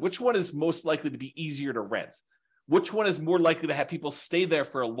period of time? Which one is most likely to be easier to rent? Which one is more likely to have people stay there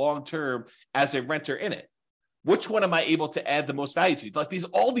for a long term as a renter in it? Which one am I able to add the most value to? Like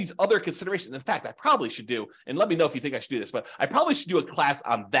all these other considerations. In fact, I probably should do, and let me know if you think I should do this, but I probably should do a class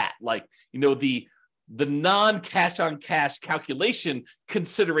on that. Like, the non-cash on cash calculation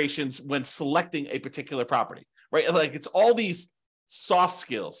considerations when selecting a particular property, right? Like it's all these soft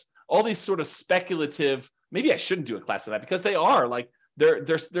skills, all these sort of speculative, maybe I shouldn't do a class on that because they are like,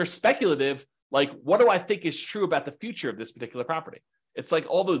 they're speculative. Like, what do I think is true about the future of this particular property? It's like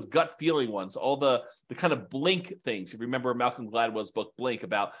all those gut feeling ones, all the kind of blink things. If you remember Malcolm Gladwell's book, Blink,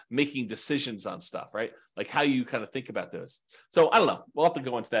 about making decisions on stuff, right? Like how you kind of think about those. So I don't know. We'll have to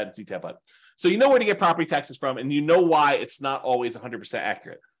go into that in detail, but so you know where to get property taxes from, and you know why it's not always 100%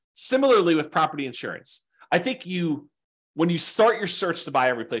 accurate. Similarly with property insurance, I think when you start your search to buy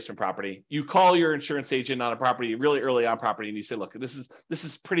a replacement property, you call your insurance agent on a property really early on property, and you say, look, this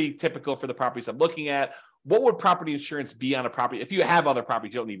is pretty typical for the properties I'm looking at. What would property insurance be on a property? If you have other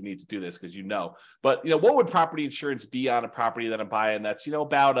properties, you don't even need to do this because but what would property insurance be on a property that I'm buying that's,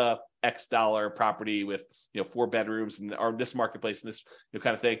 about a X dollar property with, 4 bedrooms or this marketplace and this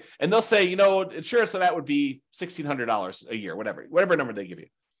kind of thing. And they'll say, insurance on that would be $1,600 a year, whatever number they give you.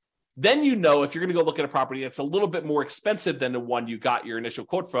 Then if you're going to go look at a property that's a little bit more expensive than the one you got your initial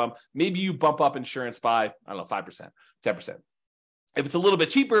quote from, maybe you bump up insurance by, I don't know, 5%, 10%. If it's a little bit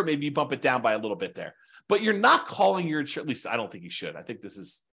cheaper, maybe you bump it down by a little bit there. But you're not calling your insurance, at least I don't think you should. I think this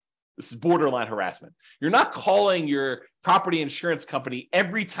is borderline harassment. You're not calling your property insurance company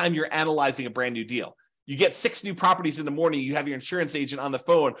every time you're analyzing a brand new deal. You get 6 new properties in the morning, you have your insurance agent on the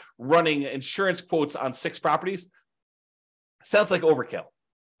phone running insurance quotes on 6 properties. Sounds like overkill,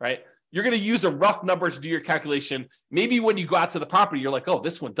 right? You're going to use a rough number to do your calculation. Maybe when you go out to the property, you're like, oh,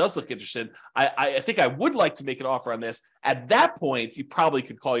 this one does look interesting. I think I would like to make an offer on this. At that point, you probably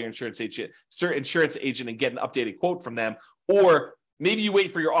could call your insurance agent and get an updated quote from them. Or maybe you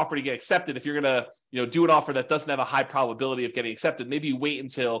wait for your offer to get accepted. If you're going to do an offer that doesn't have a high probability of getting accepted, maybe you wait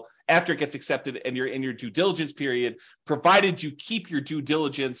until after it gets accepted and you're in your due diligence period, provided you keep your due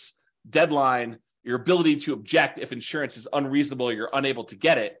diligence deadline, your ability to object if insurance is unreasonable or you're unable to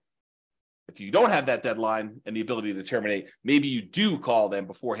get it. If you don't have that deadline and the ability to terminate, maybe you do call them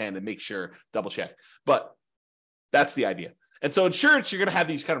beforehand and make sure, double check. But that's the idea. And so insurance, you're going to have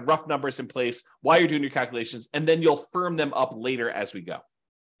these kind of rough numbers in place while you're doing your calculations, and then you'll firm them up later as we go.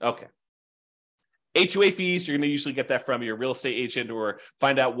 Okay. HOA fees, you're going to usually get that from your real estate agent or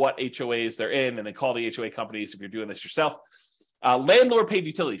find out what HOAs they're in and then call the HOA companies if you're doing this yourself. Landlord paid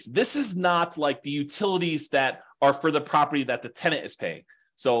utilities. This is not like the utilities that are for the property that the tenant is paying.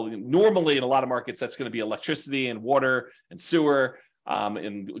 So normally in a lot of markets, that's going to be electricity and water and sewer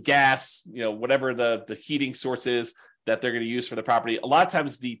and gas, whatever the heating source is that they're going to use for the property. A lot of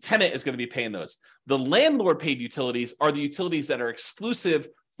times the tenant is going to be paying those. The landlord paid utilities are the utilities that are exclusive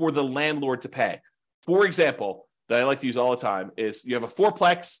for the landlord to pay. For example, that I like to use all the time is you have a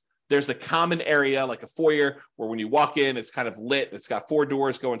fourplex. There's a common area like a foyer where when you walk in, it's kind of lit. It's got 4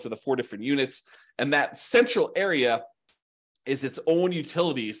 doors going to the 4 different units. And that central area is its own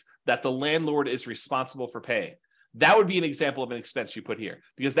utilities that the landlord is responsible for paying. That would be an example of an expense you put here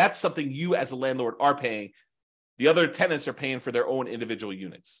because that's something you as a landlord are paying. The other tenants are paying for their own individual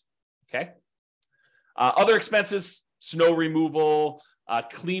units. Okay. Other expenses, snow removal,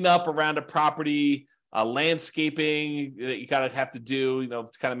 cleanup around a property, landscaping that you kind of have to do, to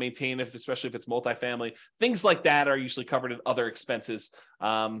kind of maintain it, especially if it's multifamily. Things like that are usually covered in other expenses.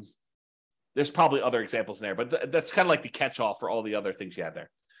 There's probably other examples in there, but that's kind of like the catch-all for all the other things you have there.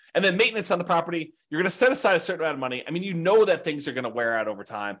 And then maintenance on the property, you're going to set aside a certain amount of money. I mean, you know that things are going to wear out over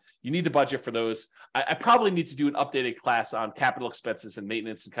time. You need to budget for those. I probably need to do an updated class on capital expenses and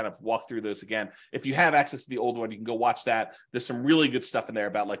maintenance and kind of walk through those again. If you have access to the old one, you can go watch that. There's some really good stuff in there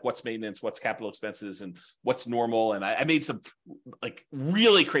about like what's maintenance, what's capital expenses, and what's normal. And I made some like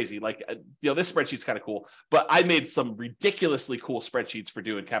really crazy, like, this spreadsheet's kind of cool, but I made some ridiculously cool spreadsheets for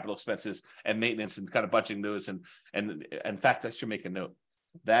doing capital expenses and maintenance and kind of budgeting those. And in fact, I should make a note.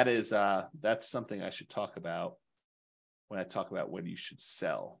 That's something I should talk about when I talk about when you should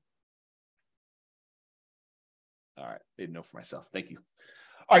sell. All right, made a note for myself. Thank you.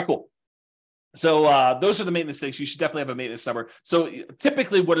 All right, cool. So those are the maintenance things. You should definitely have a maintenance number. So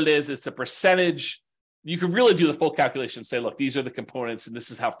typically what it is, it's a percentage. You can really do the full calculation, say, look, these are the components and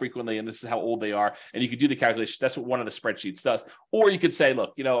this is how frequently and this is how old they are. And you can do the calculation. That's what one of the spreadsheets does. Or you could say,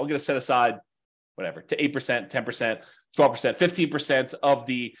 look, I'm going to set aside whatever, to 8%, 10%, 12%, 15% of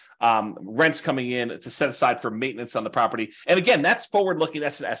the rents coming in to set aside for maintenance on the property. And again, that's forward-looking.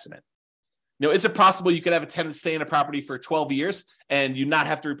 That's an estimate. Is it possible you could have a tenant stay in a property for 12 years and you not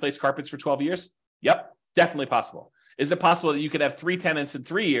have to replace carpets for 12 years? Yep, definitely possible. Is it possible that you could have 3 tenants in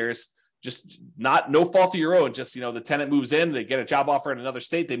 3 years, just no fault of your own, just, the tenant moves in, they get a job offer in another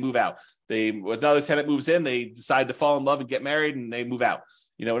state, they move out. Another tenant moves in, they decide to fall in love and get married and they move out.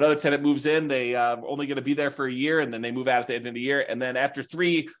 Another tenant moves in, they only going to be there for a year and then they move out at the end of the year. And then after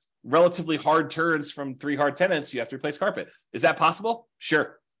 3 relatively hard turns from 3 hard tenants, you have to replace carpet. Is that possible?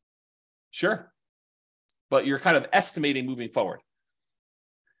 Sure. But you're kind of estimating moving forward.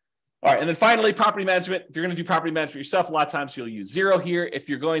 All right. And then finally, property management. If you're going to do property management yourself, a lot of times you'll use 0 here. If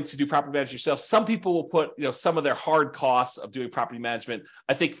you're going to do property management yourself, some people will put, some of their hard costs of doing property management.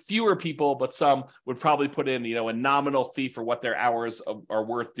 I think fewer people, but some would probably put in, a nominal fee for what their hours are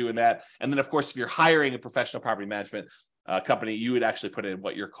worth doing that. And then of course, if you're hiring a professional property management company, you would actually put in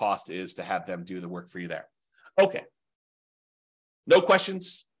what your cost is to have them do the work for you there. Okay. No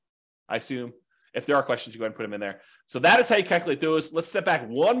questions, I assume. If there are questions, you go ahead and put them in there. So that is how you calculate those. Let's step back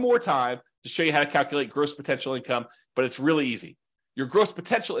one more time to show you how to calculate gross potential income, but it's really easy. Your gross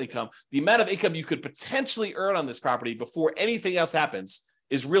potential income, the amount of income you could potentially earn on this property before anything else happens,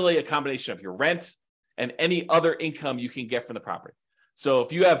 is really a combination of your rent and any other income you can get from the property. So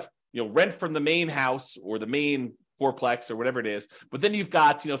if you have, rent from the main house or the main fourplex or whatever it is, but then you've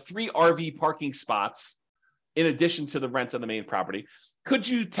got, 3 RV parking spots in addition to the rent on the main property. Could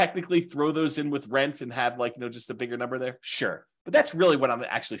you technically throw those in with rent and have just a bigger number there? Sure. But that's really what I'm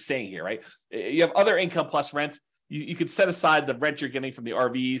actually saying here, right? You have other income plus rent. You could set aside the rent you're getting from the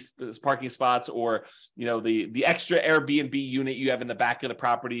RVs, those parking spots, or, the extra Airbnb unit you have in the back of the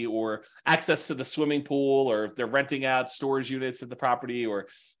property, or access to the swimming pool, or if they're renting out storage units at the property, or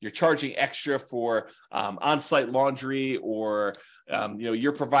you're charging extra for on-site laundry, or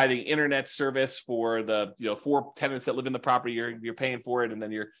you're providing internet service for the 4 tenants that live in the property. You're paying for it, and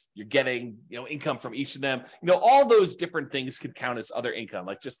then you're getting income from each of them. All those different things could count as other income,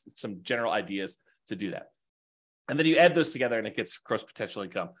 like just some general ideas to do that. And then you add those together, and it gets gross potential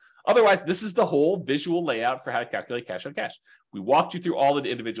income. Otherwise, this is the whole visual layout for how to calculate cash on cash. We walked you through all of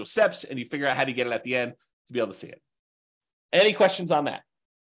the individual steps, and you figure out how to get it at the end to be able to see it. Any questions on that?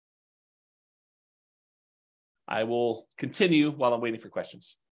 I will continue while I'm waiting for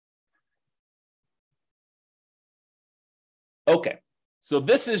questions. Okay, so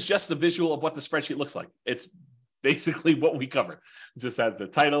this is just a visual of what the spreadsheet looks like. It's basically what we covered. It just has the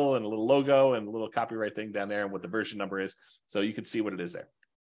title and a little logo and a little copyright thing down there and what the version number is. So you can see what it is there.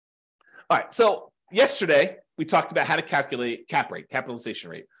 All right, so yesterday we talked about how to calculate cap rate, capitalization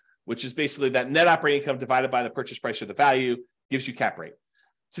rate, which is basically that net operating income divided by the purchase price or the value gives you cap rate.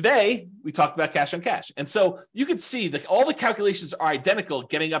 Today, we talked about cash on cash. And so you can see that all the calculations are identical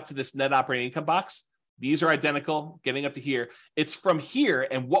getting up to this net operating income box. These are identical getting up to here. It's from here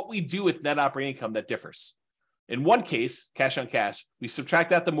and what we do with net operating income that differs. In one case, cash on cash, we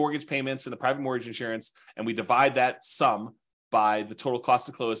subtract out the mortgage payments and the private mortgage insurance, and we divide that sum by the total cost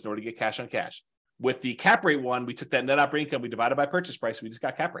to close in order to get cash on cash. With the cap rate one, we took that net operating income, we divided by purchase price, we just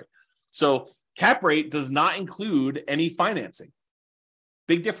got cap rate. So cap rate does not include any financing.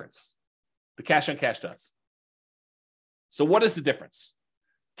 Big difference. The cash on cash does. So what is the difference?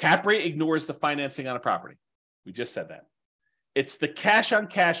 Cap rate ignores the financing on a property. We just said that. It's the cash on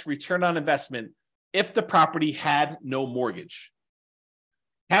cash return on investment if the property had no mortgage.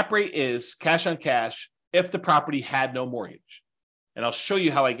 Cap rate is cash on cash if the property had no mortgage. And I'll show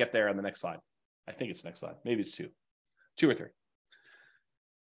you how I get there on the next slide. I think it's the next slide. Maybe it's 2 or 3.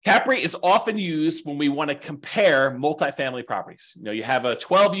 Cap rate is often used when we want to compare multifamily properties. You have a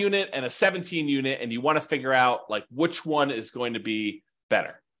 12 unit and a 17 unit, and you want to figure out like which one is going to be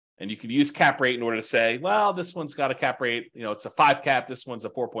better. And you can use cap rate in order to say, well, this one's got a cap rate, it's a 5 cap, this one's a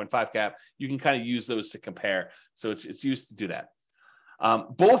 4.5 cap. You can kind of use those to compare. So it's used to do that.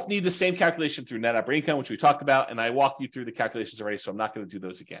 Both need the same calculation through net operating income, which we talked about, and I walked you through the calculations already, so I'm not going to do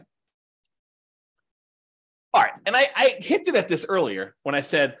those again. All right, and I hinted at this earlier when I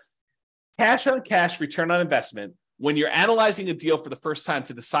said cash on cash return on investment, when you're analyzing a deal for the first time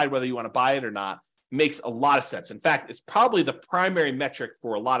to decide whether you want to buy it or not, makes a lot of sense. In fact, it's probably the primary metric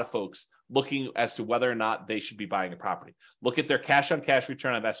for a lot of folks looking as to whether or not they should be buying a property. Look at their cash on cash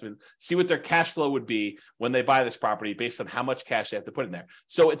return on investment, see what their cash flow would be when they buy this property based on how much cash they have to put in there.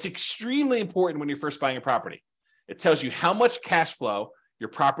 So it's extremely important when you're first buying a property. It tells you how much cash flow your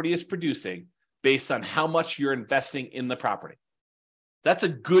property is producing based on how much you're investing in the property. That's a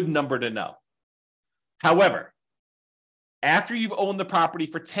good number to know. However, after you've owned the property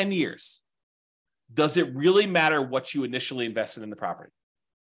for 10 years, does it really matter what you initially invested in the property?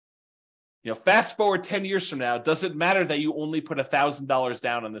 Fast forward 10 years from now, does it matter that you only put $1,000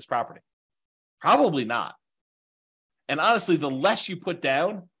 down on this property? Probably not. And honestly, the less you put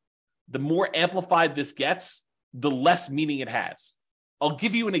down, the more amplified this gets, the less meaning it has. I'll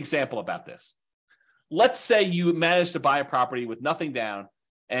give you an example about this. Let's say you managed to buy a property with nothing down,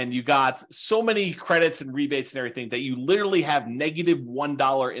 and you got so many credits and rebates and everything that you literally have negative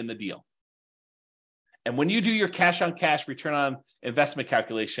 $1 in the deal. And when you do your cash on cash return on investment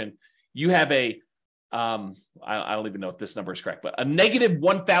calculation, you have I don't even know if this number is correct, but a negative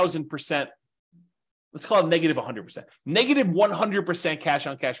 1,000%, let's call it negative 100%, negative 100% cash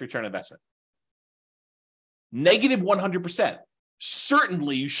on cash return on investment. Negative 100%.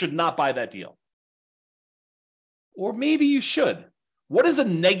 Certainly you should not buy that deal. Or maybe you should. What does a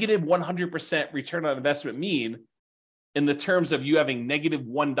negative 100% return on investment mean in the terms of you having negative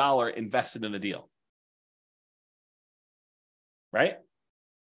 $1 invested in the deal? Right?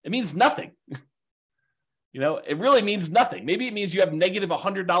 It means nothing. It really means nothing. Maybe it means you have negative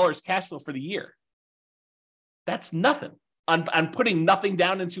 $100 cash flow for the year. That's nothing. On putting nothing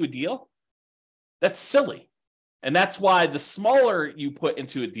down into a deal, that's silly. And that's why the smaller you put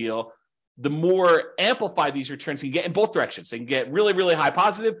into a deal, the more amplified these returns can get in both directions. They can get really, really high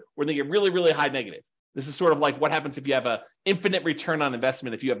positive, or they get really, really high negative. This is sort of like what happens if you have an infinite return on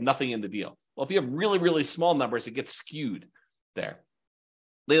investment if you have nothing in the deal. Well, if you have really, really small numbers, it gets skewed there.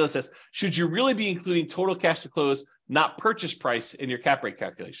 Layla says, should you really be including total cash to close, not purchase price in your cap rate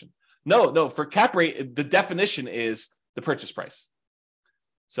calculation? No, for cap rate, the definition is the purchase price.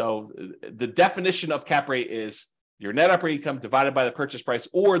 So the definition of cap rate is your net operating income divided by the purchase price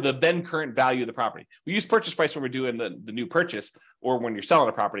or the then current value of the property. We use purchase price when we're doing the new purchase or when you're selling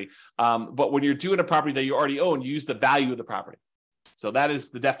a property. But when you're doing a property that you already own, you use the value of the property. So that is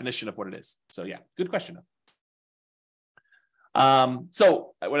the definition of what it is. So yeah, good question.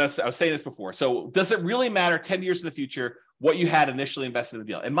 So when I was saying this before, so does it really matter 10 years in the future what you had initially invested in the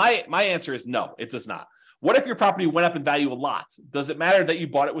deal? And my answer is no, it does not. What if your property went up in value a lot? Does it matter that you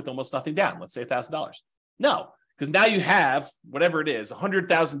bought it with almost nothing down? Let's say $1,000. No, because now you have whatever it is,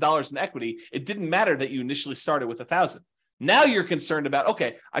 $100,000 in equity. It didn't matter that you initially started with $1,000. Now you're concerned about,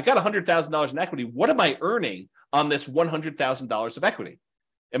 okay, I got $100,000 in equity. What am I earning on this $100,000 of equity?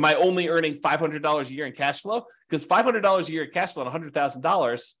 Am I only earning $500 a year in cash flow? Because $500 a year in cash flow on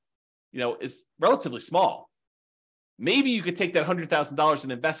 $100,000, is relatively small. Maybe you could take that $100,000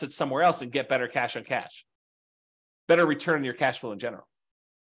 and invest it somewhere else and get better cash on cash, better return on your cash flow in general.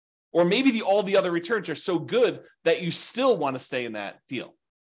 Or maybe all the other returns are so good that you still want to stay in that deal,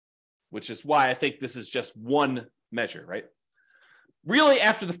 which is why I think this is just one measure, right? Really,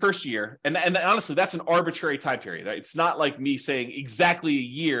 after the first year, and honestly, that's an arbitrary time period. Right? It's not like me saying exactly a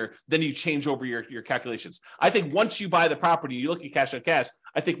year, then you change over your calculations. I think once you buy the property, you look at cash on cash,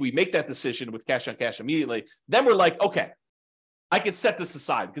 I think we make that decision with cash on cash immediately. Then we're like, okay, I can set this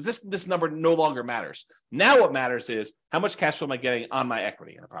aside because this number no longer matters. Now what matters is how much cash flow am I getting on my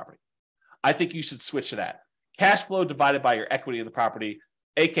equity in a property? I think you should switch to that. Cash flow divided by your equity in the property,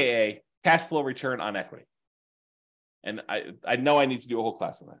 AKA cash flow return on equity. And I know I need to do a whole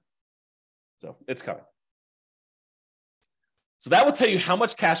class on that. So it's coming. So that will tell you how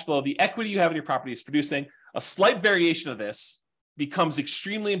much cash flow the equity you have in your property is producing. A slight variation of this becomes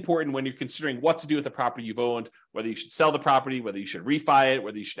extremely important when you're considering what to do with the property you've owned, whether you should sell the property, whether you should refi it,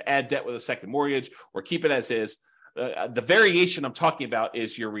 whether you should add debt with a second mortgage, or keep it as is. The variation I'm talking about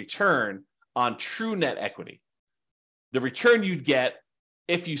is your return on true net equity. The return you'd get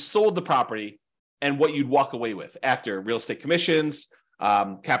if you sold the property and what you'd walk away with after real estate commissions,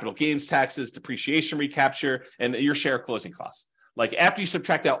 capital gains taxes, depreciation recapture, and your share of closing costs. Like after you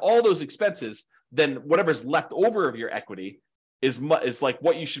subtract out all those expenses, then whatever's left over of your equity is like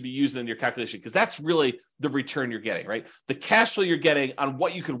what you should be using in your calculation, because that's really the return you're getting, right? The cash flow you're getting on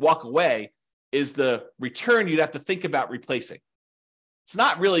what you could walk away is the return you'd have to think about replacing. It's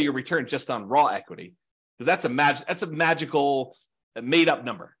not really your return just on raw equity, because that's a magical made up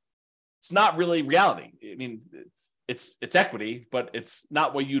number. It's not really reality. I mean, it's equity, but it's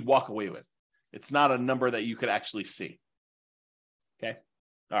not what you'd walk away with. It's not a number that you could actually see. Okay.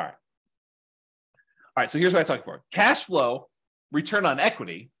 All right. So here's what I'm talking about. Cash flow return on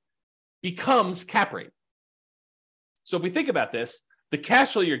equity becomes cap rate. So if we think about this, the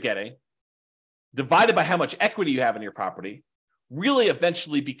cash flow you're getting divided by how much equity you have in your property really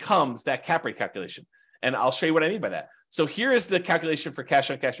eventually becomes that cap rate calculation. And I'll show you what I mean by that. So here is the calculation for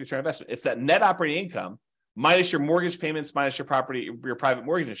cash on cash return on investment. It's that net operating income minus your mortgage payments, minus your private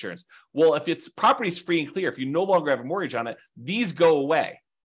mortgage insurance. Well, if it's property's free and clear, if you no longer have a mortgage on it, these go away.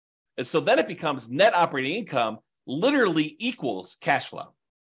 And so then it becomes net operating income literally equals cash flow,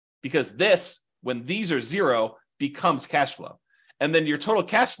 because this, when these are zero, becomes cash flow. And then your total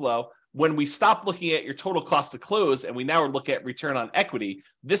cash flow, when we stop looking at your total cost to close and we now look at return on equity,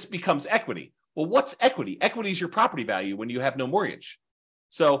 this becomes equity. Well, what's equity? Equity is your property value when you have no mortgage.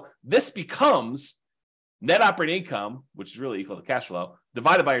 So this becomes net operating income, which is really equal to cash flow,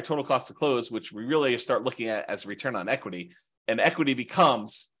 divided by your total cost to close, which we really start looking at as return on equity. And equity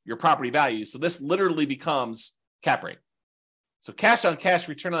becomes your property value. So this literally becomes cap rate. So cash on cash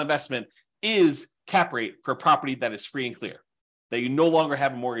return on investment is cap rate for a property that is free and clear, that you no longer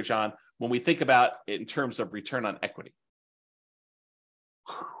have a mortgage on when we think about it in terms of return on equity.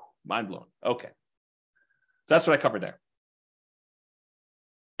 Mind blown. Okay. So that's what I covered there.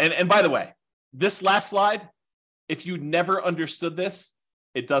 And by the way, this last slide, if you never understood this,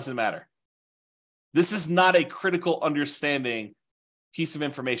 it doesn't matter. This is not a critical understanding piece of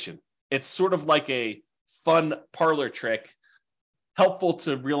information. It's sort of like a fun parlor trick, helpful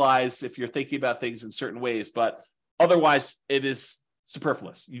to realize if you're thinking about things in certain ways, but otherwise it is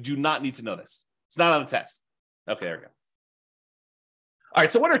superfluous. You do not need to know this. It's not on the test. Okay, there we go. All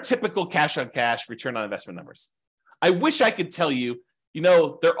right, so what are typical cash on cash return on investment numbers? I wish I could tell you,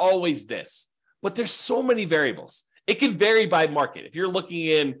 they're always this, but there's so many variables. It can vary by market. If you're looking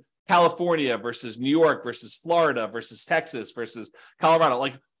in California versus New York versus Florida versus Texas versus Colorado,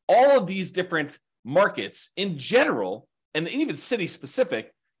 like all of these different markets in general, and even city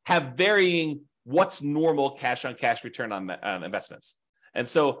specific, have varying what's normal cash on cash return on investments. And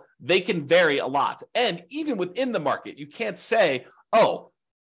so they can vary a lot. And even within the market, you can't say, oh,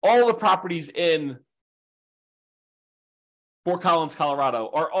 all the properties in Fort Collins, Colorado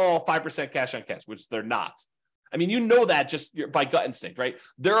are all 5% cash on cash, which they're not. I mean, that just by gut instinct, right?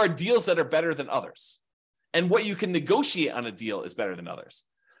 There are deals that are better than others. And what you can negotiate on a deal is better than others.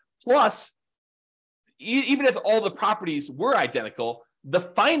 Plus, even if all the properties were identical, the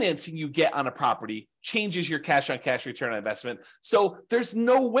financing you get on a property changes your cash on cash return on investment. So there's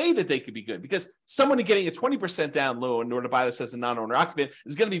no way that they could be good, because someone getting a 20% down loan in order to buy this as a non-owner occupant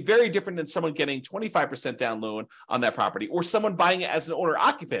is going to be very different than someone getting 25% down loan on that property, or someone buying it as an owner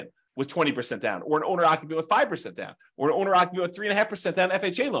occupant with 20% down, or an owner occupant with 5% down, or an owner occupant with 3.5% down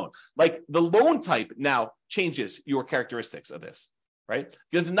FHA loan. Like the loan type now changes your characteristics of this, right?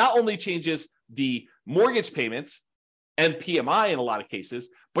 Because it not only changes the mortgage payments and PMI in a lot of cases,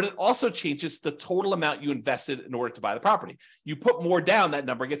 but it also changes the total amount you invested in order to buy the property. You put more down, that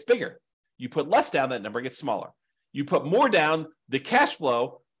number gets bigger. You put less down, that number gets smaller. You put more down, the cash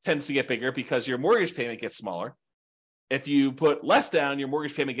flow tends to get bigger because your mortgage payment gets smaller. If you put less down, your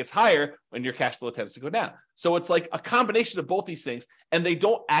mortgage payment gets higher and your cash flow tends to go down. So it's like a combination of both these things, and they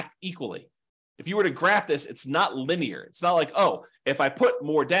don't act equally. If you were to graph this, it's not linear. It's not like, oh, if I put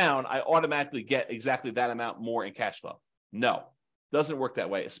more down, I automatically get exactly that amount more in cash flow. No, doesn't work that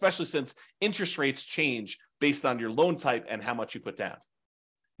way, especially since interest rates change based on your loan type and how much you put down.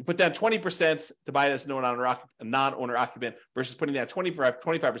 You put down 20% to buy it as a non-owner occupant versus putting down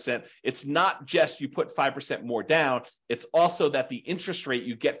 25%. It's not just you put 5% more down. It's also that the interest rate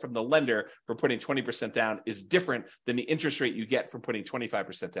you get from the lender for putting 20% down is different than the interest rate you get from putting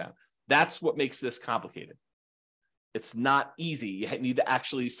 25% down. That's what makes this complicated. It's not easy. You need to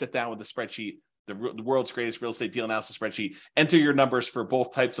actually sit down with a spreadsheet, the world's greatest real estate deal analysis spreadsheet, enter your numbers for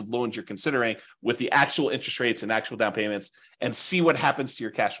both types of loans you're considering with the actual interest rates and actual down payments, and see what happens to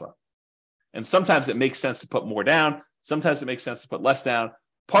your cash flow. And sometimes it makes sense to put more down. Sometimes it makes sense to put less down,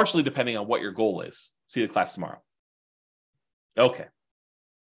 partially depending on what your goal is. See the class tomorrow. Okay.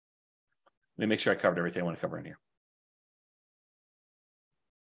 Let me make sure I covered everything I want to cover in here.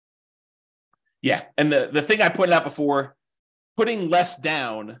 Yeah, and the thing I pointed out before, putting less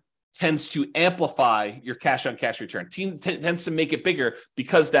down tends to amplify your cash on cash return, tends to make it bigger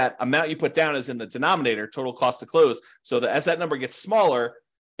because that amount you put down is in the denominator, total cost to close. So that as that number gets smaller,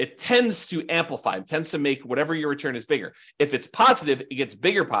 it tends to amplify, it tends to make whatever your return is bigger. If it's positive, it gets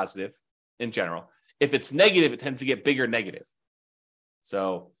bigger positive in general. If it's negative, it tends to get bigger negative.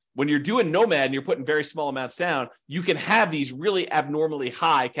 So when you're doing Nomad and you're putting very small amounts down, you can have these really abnormally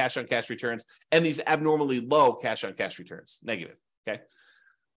high cash on cash returns and these abnormally low cash on cash returns, negative. Okay.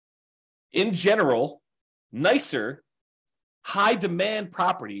 In general, nicer, high demand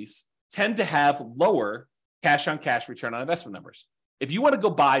properties tend to have lower cash on cash return on investment numbers. If you want to go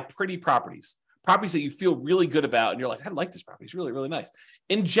buy pretty properties that you feel really good about, and you're like, I like this property, it's really, really nice.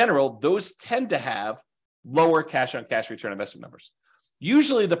 In general, those tend to have lower cash on cash return investment numbers.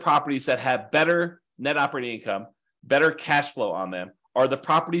 Usually the properties that have better net operating income, better cash flow on them are the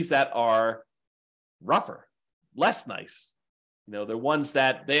properties that are rougher, less nice. You know, they're ones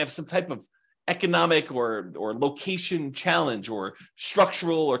that they have some type of economic or location challenge or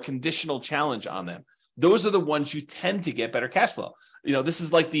structural or conditional challenge on them. Those are the ones you tend to get better cash flow. You know, this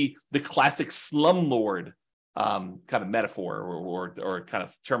is like the classic slumlord kind of metaphor or kind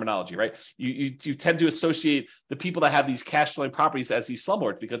of terminology, right? You tend to associate the people that have these cash flowing properties as these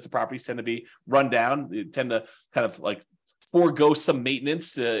slumlords because the properties tend to be run down. They tend to kind of like forego some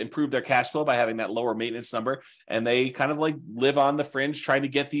maintenance to improve their cash flow by having that lower maintenance number. And they kind of like live on the fringe trying to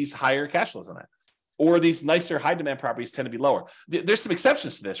get these higher cash flows on that. Or these nicer high demand properties tend to be lower. There's some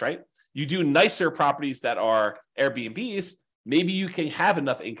exceptions to this, right? You do nicer properties that are Airbnbs, maybe you can have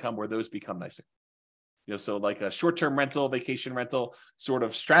enough income where those become nicer. You know, so like a short-term rental, vacation rental sort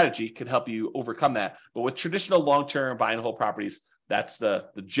of strategy could help you overcome that. But with traditional long-term buy and hold properties, that's the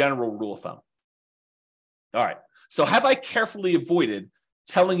general rule of thumb. All right. So have I carefully avoided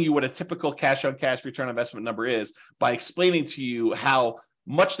telling you what a typical cash on cash return on investment number is by explaining to you how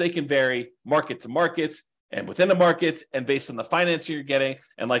much they can vary market to market and within the markets and based on the financing you're getting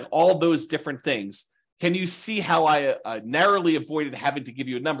and like all those different things? Can you see how I narrowly avoided having to give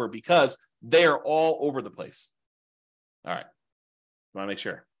you a number because they are all over the place? All right. I want to make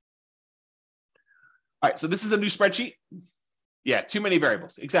sure. All right. So this is a new spreadsheet. Yeah, too many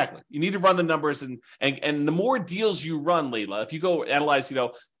variables. Exactly. You need to run the numbers and the more deals you run, Layla, if you go analyze,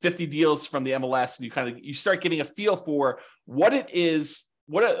 50 deals from the MLS and you start getting a feel for what it is,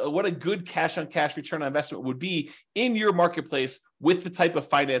 what a good cash on cash return on investment would be in your marketplace with the type of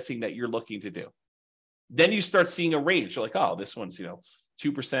financing that you're looking to do. Then you start seeing a range. You're like, oh, this one's,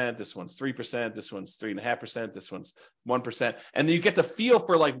 2%, this one's 3%, this one's 3.5%, this one's 1%. And then you get the feel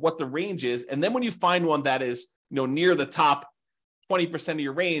for like what the range is. And then when you find one that is, near the top 20% of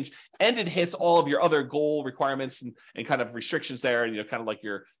your range, and it hits all of your other goal requirements and kind of restrictions there, and kind of like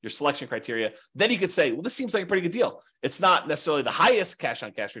your selection criteria, then you could say, well, this seems like a pretty good deal. It's not necessarily the highest cash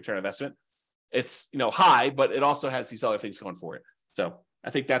on cash return investment. It's high, but it also has these other things going for it. So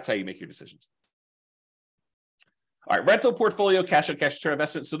I think that's how you make your decisions. All right, rental portfolio, cash on cash return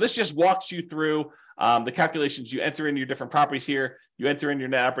investment. So this just walks you through the calculations. You enter in your different properties here. You enter in your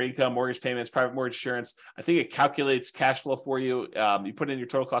net operating income, mortgage payments, private mortgage insurance. I think it calculates cash flow for you. You put in your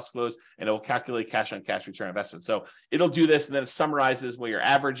total cost of close, and it will calculate cash on cash return investment. So it'll do this, and then it summarizes what your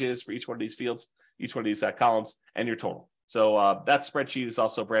average is for each one of these fields, each one of these columns, and your total. So that spreadsheet is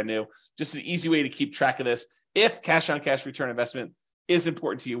also brand new. Just an easy way to keep track of this. If cash on cash return investment is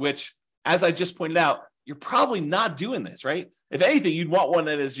important to you, which, as I just pointed out, you're probably not doing this, right? If anything, you'd want one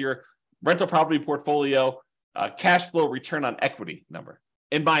that is your rental property portfolio cash flow return on equity number.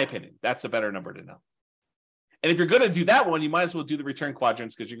 In my opinion, that's a better number to know. And if you're going to do that one, you might as well do the return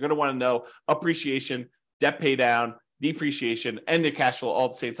quadrants because you're going to want to know appreciation, debt pay down, depreciation, and the cash flow all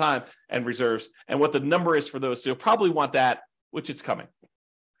at the same time, and reserves, and what the number is for those. So you'll probably want that, which it's coming.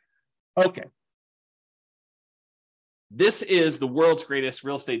 Okay. This is the world's greatest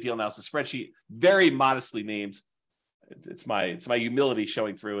real estate deal analysis spreadsheet, very modestly named. It's my humility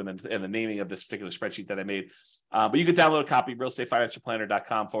showing through and the naming of this particular spreadsheet that I made. But you can download a copy,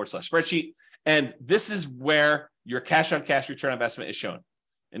 realestatefinancialplanner.com/spreadsheet. And this is where your cash on cash return on investment is shown.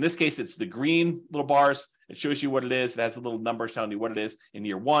 In this case, it's the green little bars. It shows you what it is. It has a little number telling you what it is in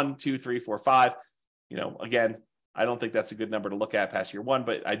year 1, 2, 3, 4, 5. Again, I don't think that's a good number to look at past year 1,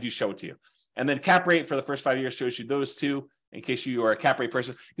 but I do show it to you. And then cap rate for the first 5 years shows you those two in case you are a cap rate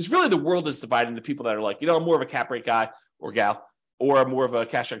person. Because really the world is divided into people that are like, I'm more of a cap rate guy or gal, or I'm more of a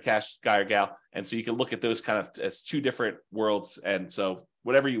cash on cash guy or gal. And so you can look at those kind of as two different worlds. And so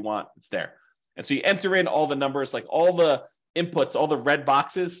whatever you want, it's there. And so you enter in all the numbers, like all the inputs, all the red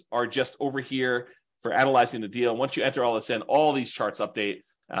boxes are just over here for analyzing the deal. Once you enter all this in, all these charts update.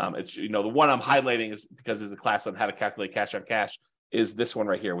 It's the one I'm highlighting is because there's a class on how to calculate cash on cash. is this one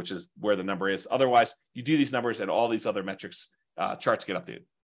right here, which is where the number is. Otherwise, you do these numbers and all these other metrics charts get updated.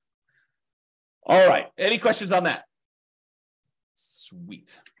 All right. Any questions on that?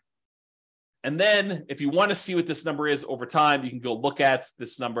 Sweet. And then if you want to see what this number is over time, you can go look at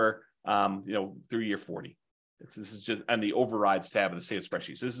this number, through year 40. This is just on the overrides tab of the same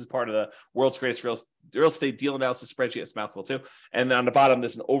spreadsheet. So this is part of the world's greatest real estate deal analysis spreadsheet. It's a mouthful too. And then on the bottom,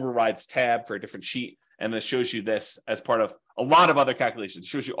 there's an overrides tab for a different sheet. And then it shows you this as part of a lot of other calculations. It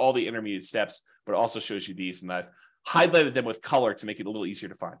shows you all the intermediate steps, but it also shows you these. And I've highlighted them with color to make it a little easier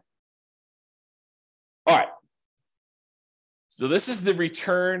to find. All right. So this is the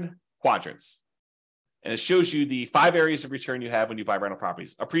return quadrants. And it shows you the 5 areas of return you have when you buy rental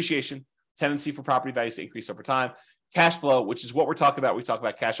properties. Appreciation, tendency for property values to increase over time. Cash flow, which is what we're talking about. We talk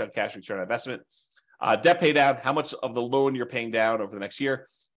about cash on cash return on investment. Debt pay down, how much of the loan you're paying down over the next year.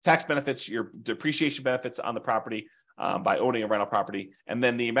 Tax benefits, your depreciation benefits on the property by owning a rental property. And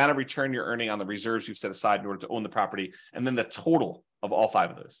then the amount of return you're earning on the reserves you've set aside in order to own the property. And then the total of all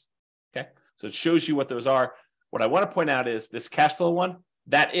 5 of those. Okay, so it shows you what those are. What I want to point out is this cash flow one,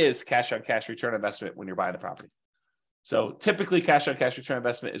 that is cash on cash return on investment when you're buying the property. So typically cash on cash return on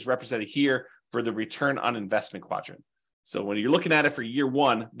investment is represented here for the return on investment quadrant. So when you're looking at it for year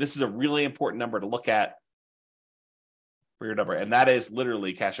 1, this is a really important number to look at for your number. And that is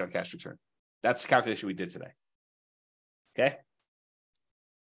literally cash on cash return. That's the calculation we did today. Okay.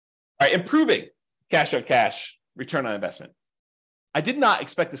 All right. Improving cash on cash return on investment. I did not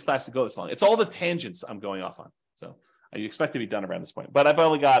expect this class to go this long. It's all the tangents I'm going off on. So I expect to be done around this point, but I've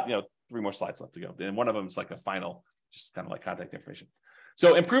only got 3 more slides left to go. And one of them is like a final, just kind of like contact information.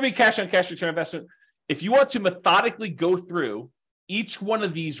 So improving cash on cash return on investment. If you want to methodically go through each one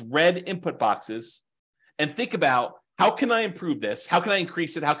of these red input boxes and think about how can I improve this? How can I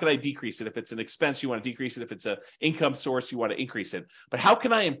increase it? How can I decrease it? If it's an expense, you want to decrease it. If it's an income source, you want to increase it. But how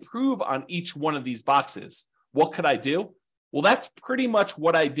can I improve on each one of these boxes? What could I do? Well, that's pretty much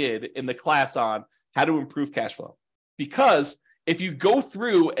what I did in the class on how to improve cash flow. Because if you go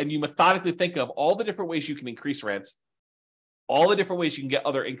through and you methodically think of all the different ways you can increase rents, all the different ways you can get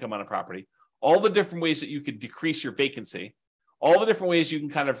other income on a property, all the different ways that you could decrease your vacancy, all the different ways you can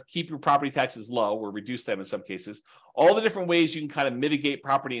kind of keep your property taxes low or reduce them in some cases, all the different ways you can kind of mitigate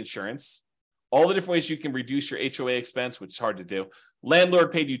property insurance, all the different ways you can reduce your HOA expense, which is hard to do,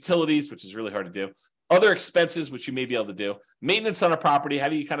 landlord paid utilities, which is really hard to do, other expenses, which you may be able to do, maintenance on a property, how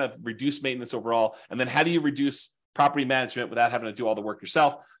do you kind of reduce maintenance overall, and then how do you reduce property management without having to do all the work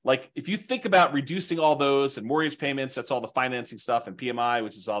yourself? Like if you think about reducing all those and mortgage payments, that's all the financing stuff, and PMI,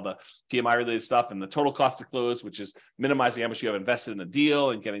 which is all the PMI related stuff, and the total cost to close, which is minimizing how much you have invested in the deal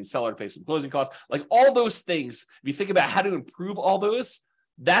and getting the seller to pay some closing costs. Like all those things, if you think about how to improve all those,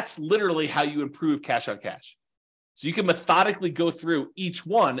 that's literally how you improve cash on cash. So you can methodically go through each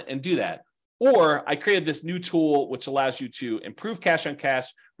one and do that. Or I created this new tool, which allows you to improve cash on cash,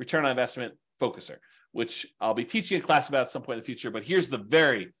 return on investment focuser, which I'll be teaching a class about at some point in the future. But here's the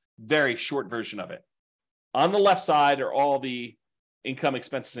very, very short version of it. On the left side are all the income,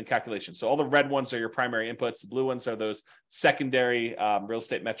 expenses, and calculations. So all the red ones are your primary inputs. The blue ones are those secondary real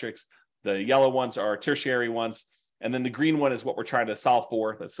estate metrics. The yellow ones are tertiary ones. And then the green one is what we're trying to solve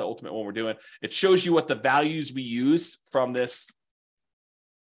for. That's the ultimate one we're doing. It shows you what the values we use from this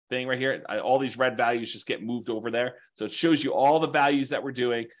thing right here. All these red values just get moved over there. So it shows you all the values that we're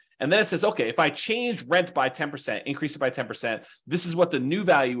doing. And then it says, okay, if I change rent by 10%, increase it by 10%, this is what the new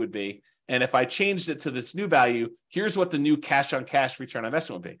value would be. And if I changed it to this new value, here's what the new cash on cash return on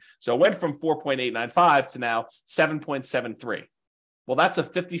investment would be. So it went from 4.895 to now 7.73. Well, that's a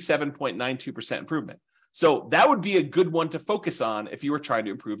 57.92% improvement. So that would be a good one to focus on if you were trying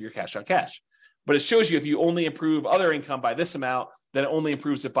to improve your cash on cash. But it shows you if you only improve other income by this amount, then it only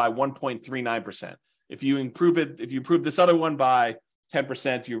improves it by 1.39%. If you improve this other one by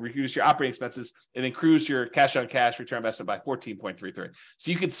 10%, you reduce your operating expenses, it improves your cash on cash return on investment by 14.33. So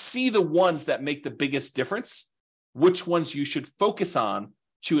you can see the ones that make the biggest difference, which ones you should focus on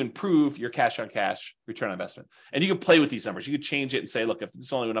to improve your cash on cash return on investment. And you can play with these numbers. You could change it and say, look, if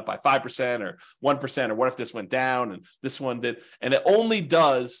this only went up by 5% or 1%, or what if this went down and this one did, and it only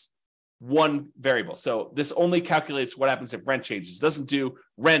does one variable. So this only calculates what happens if rent changes. It doesn't do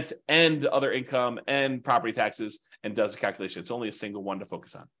rent and other income and property taxes and does a calculation. It's only a single one to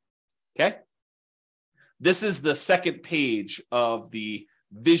focus on. Okay. This is the second page of the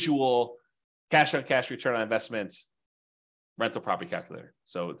visual cash on cash return on investment rental property calculator.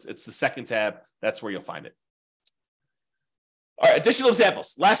 So it's the second tab. That's where you'll find it. All right, additional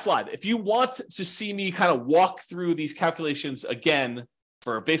examples. Last slide. If you want to see me kind of walk through these calculations again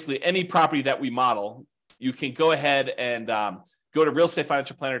for basically any property that we model, you can go ahead and go to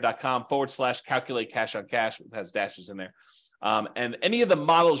realestatefinancialplanner.com/calculate cash on cash. It has dashes in there. And any of the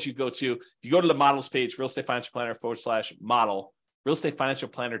models you go to, if you go to the models page, Real Estate Financial Planner /model,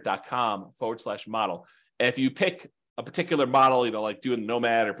 realestatefinancialplanner.com/model. And if you pick a particular model, like doing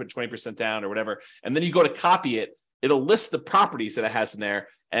Nomad or put 20% down or whatever, and then you go to copy it, it'll list the properties that it has in there.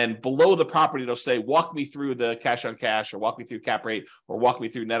 And below the property, it'll say, walk me through the cash on cash, or walk me through cap rate, or walk me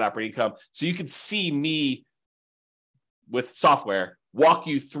through net operating income. So you can see me with software, walk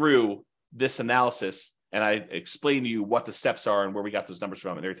you through this analysis. And I explain to you what the steps are and where we got those numbers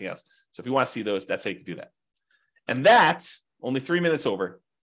from and everything else. So if you want to see those, that's how you can do that. And that's only 3 minutes over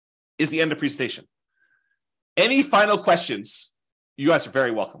is the end of presentation. Any final questions? You guys are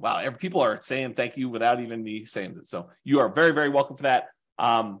very welcome. Wow, people are saying thank you without even me saying it. So you are very, very welcome for that.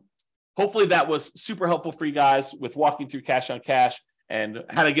 Hopefully that was super helpful for you guys with walking through cash on cash and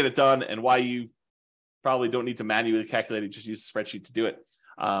how to get it done and why you probably don't need to manually calculate it, just use the spreadsheet to do it.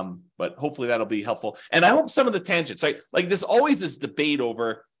 But hopefully that'll be helpful. And I hope some of the tangents, right? Like there's always this debate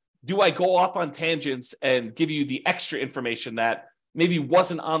over, do I go off on tangents and give you the extra information that maybe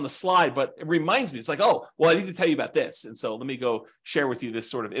wasn't on the slide, but it reminds me, it's like, oh, well, I need to tell you about this. And so let me go share with you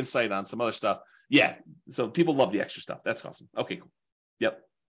this sort of insight on some other stuff. Yeah. So people love the extra stuff. That's awesome. Okay, cool. Yep.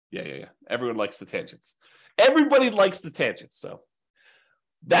 Yeah. Everyone likes the tangents. Everybody likes the tangents. So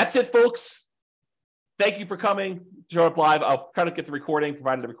that's it, folks. Thank you for coming. Show up live. I'll try to get the recording,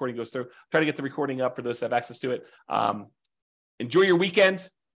 provided the recording goes through. Try to get the recording up for those that have access to it. Enjoy your weekend.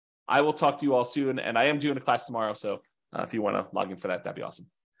 I will talk to you all soon. And I am doing a class tomorrow. So if you want to log in for that, that'd be awesome.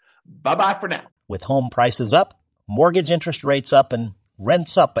 Bye-bye for now. With home prices up, mortgage interest rates up, and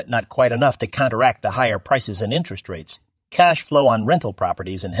rents up, but not quite enough to counteract the higher prices and interest rates, cash flow on rental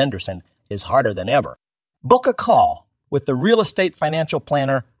properties in Henderson is harder than ever. Book a call with the Real Estate Financial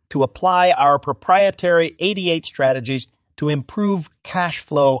Planner to apply our proprietary 88 strategies to improve cash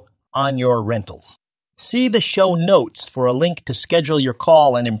flow on your rentals. See the show notes for a link to schedule your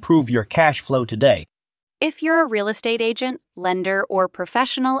call and improve your cash flow today. If you're a real estate agent, lender, or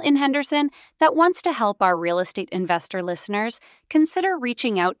professional in Henderson that wants to help our real estate investor listeners, consider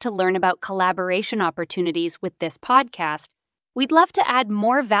reaching out to learn about collaboration opportunities with this podcast. We'd love to add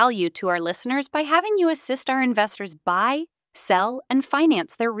more value to our listeners by having you assist our investors buy, sell, and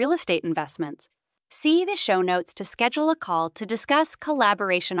finance their real estate investments. See the show notes to schedule a call to discuss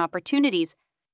collaboration opportunities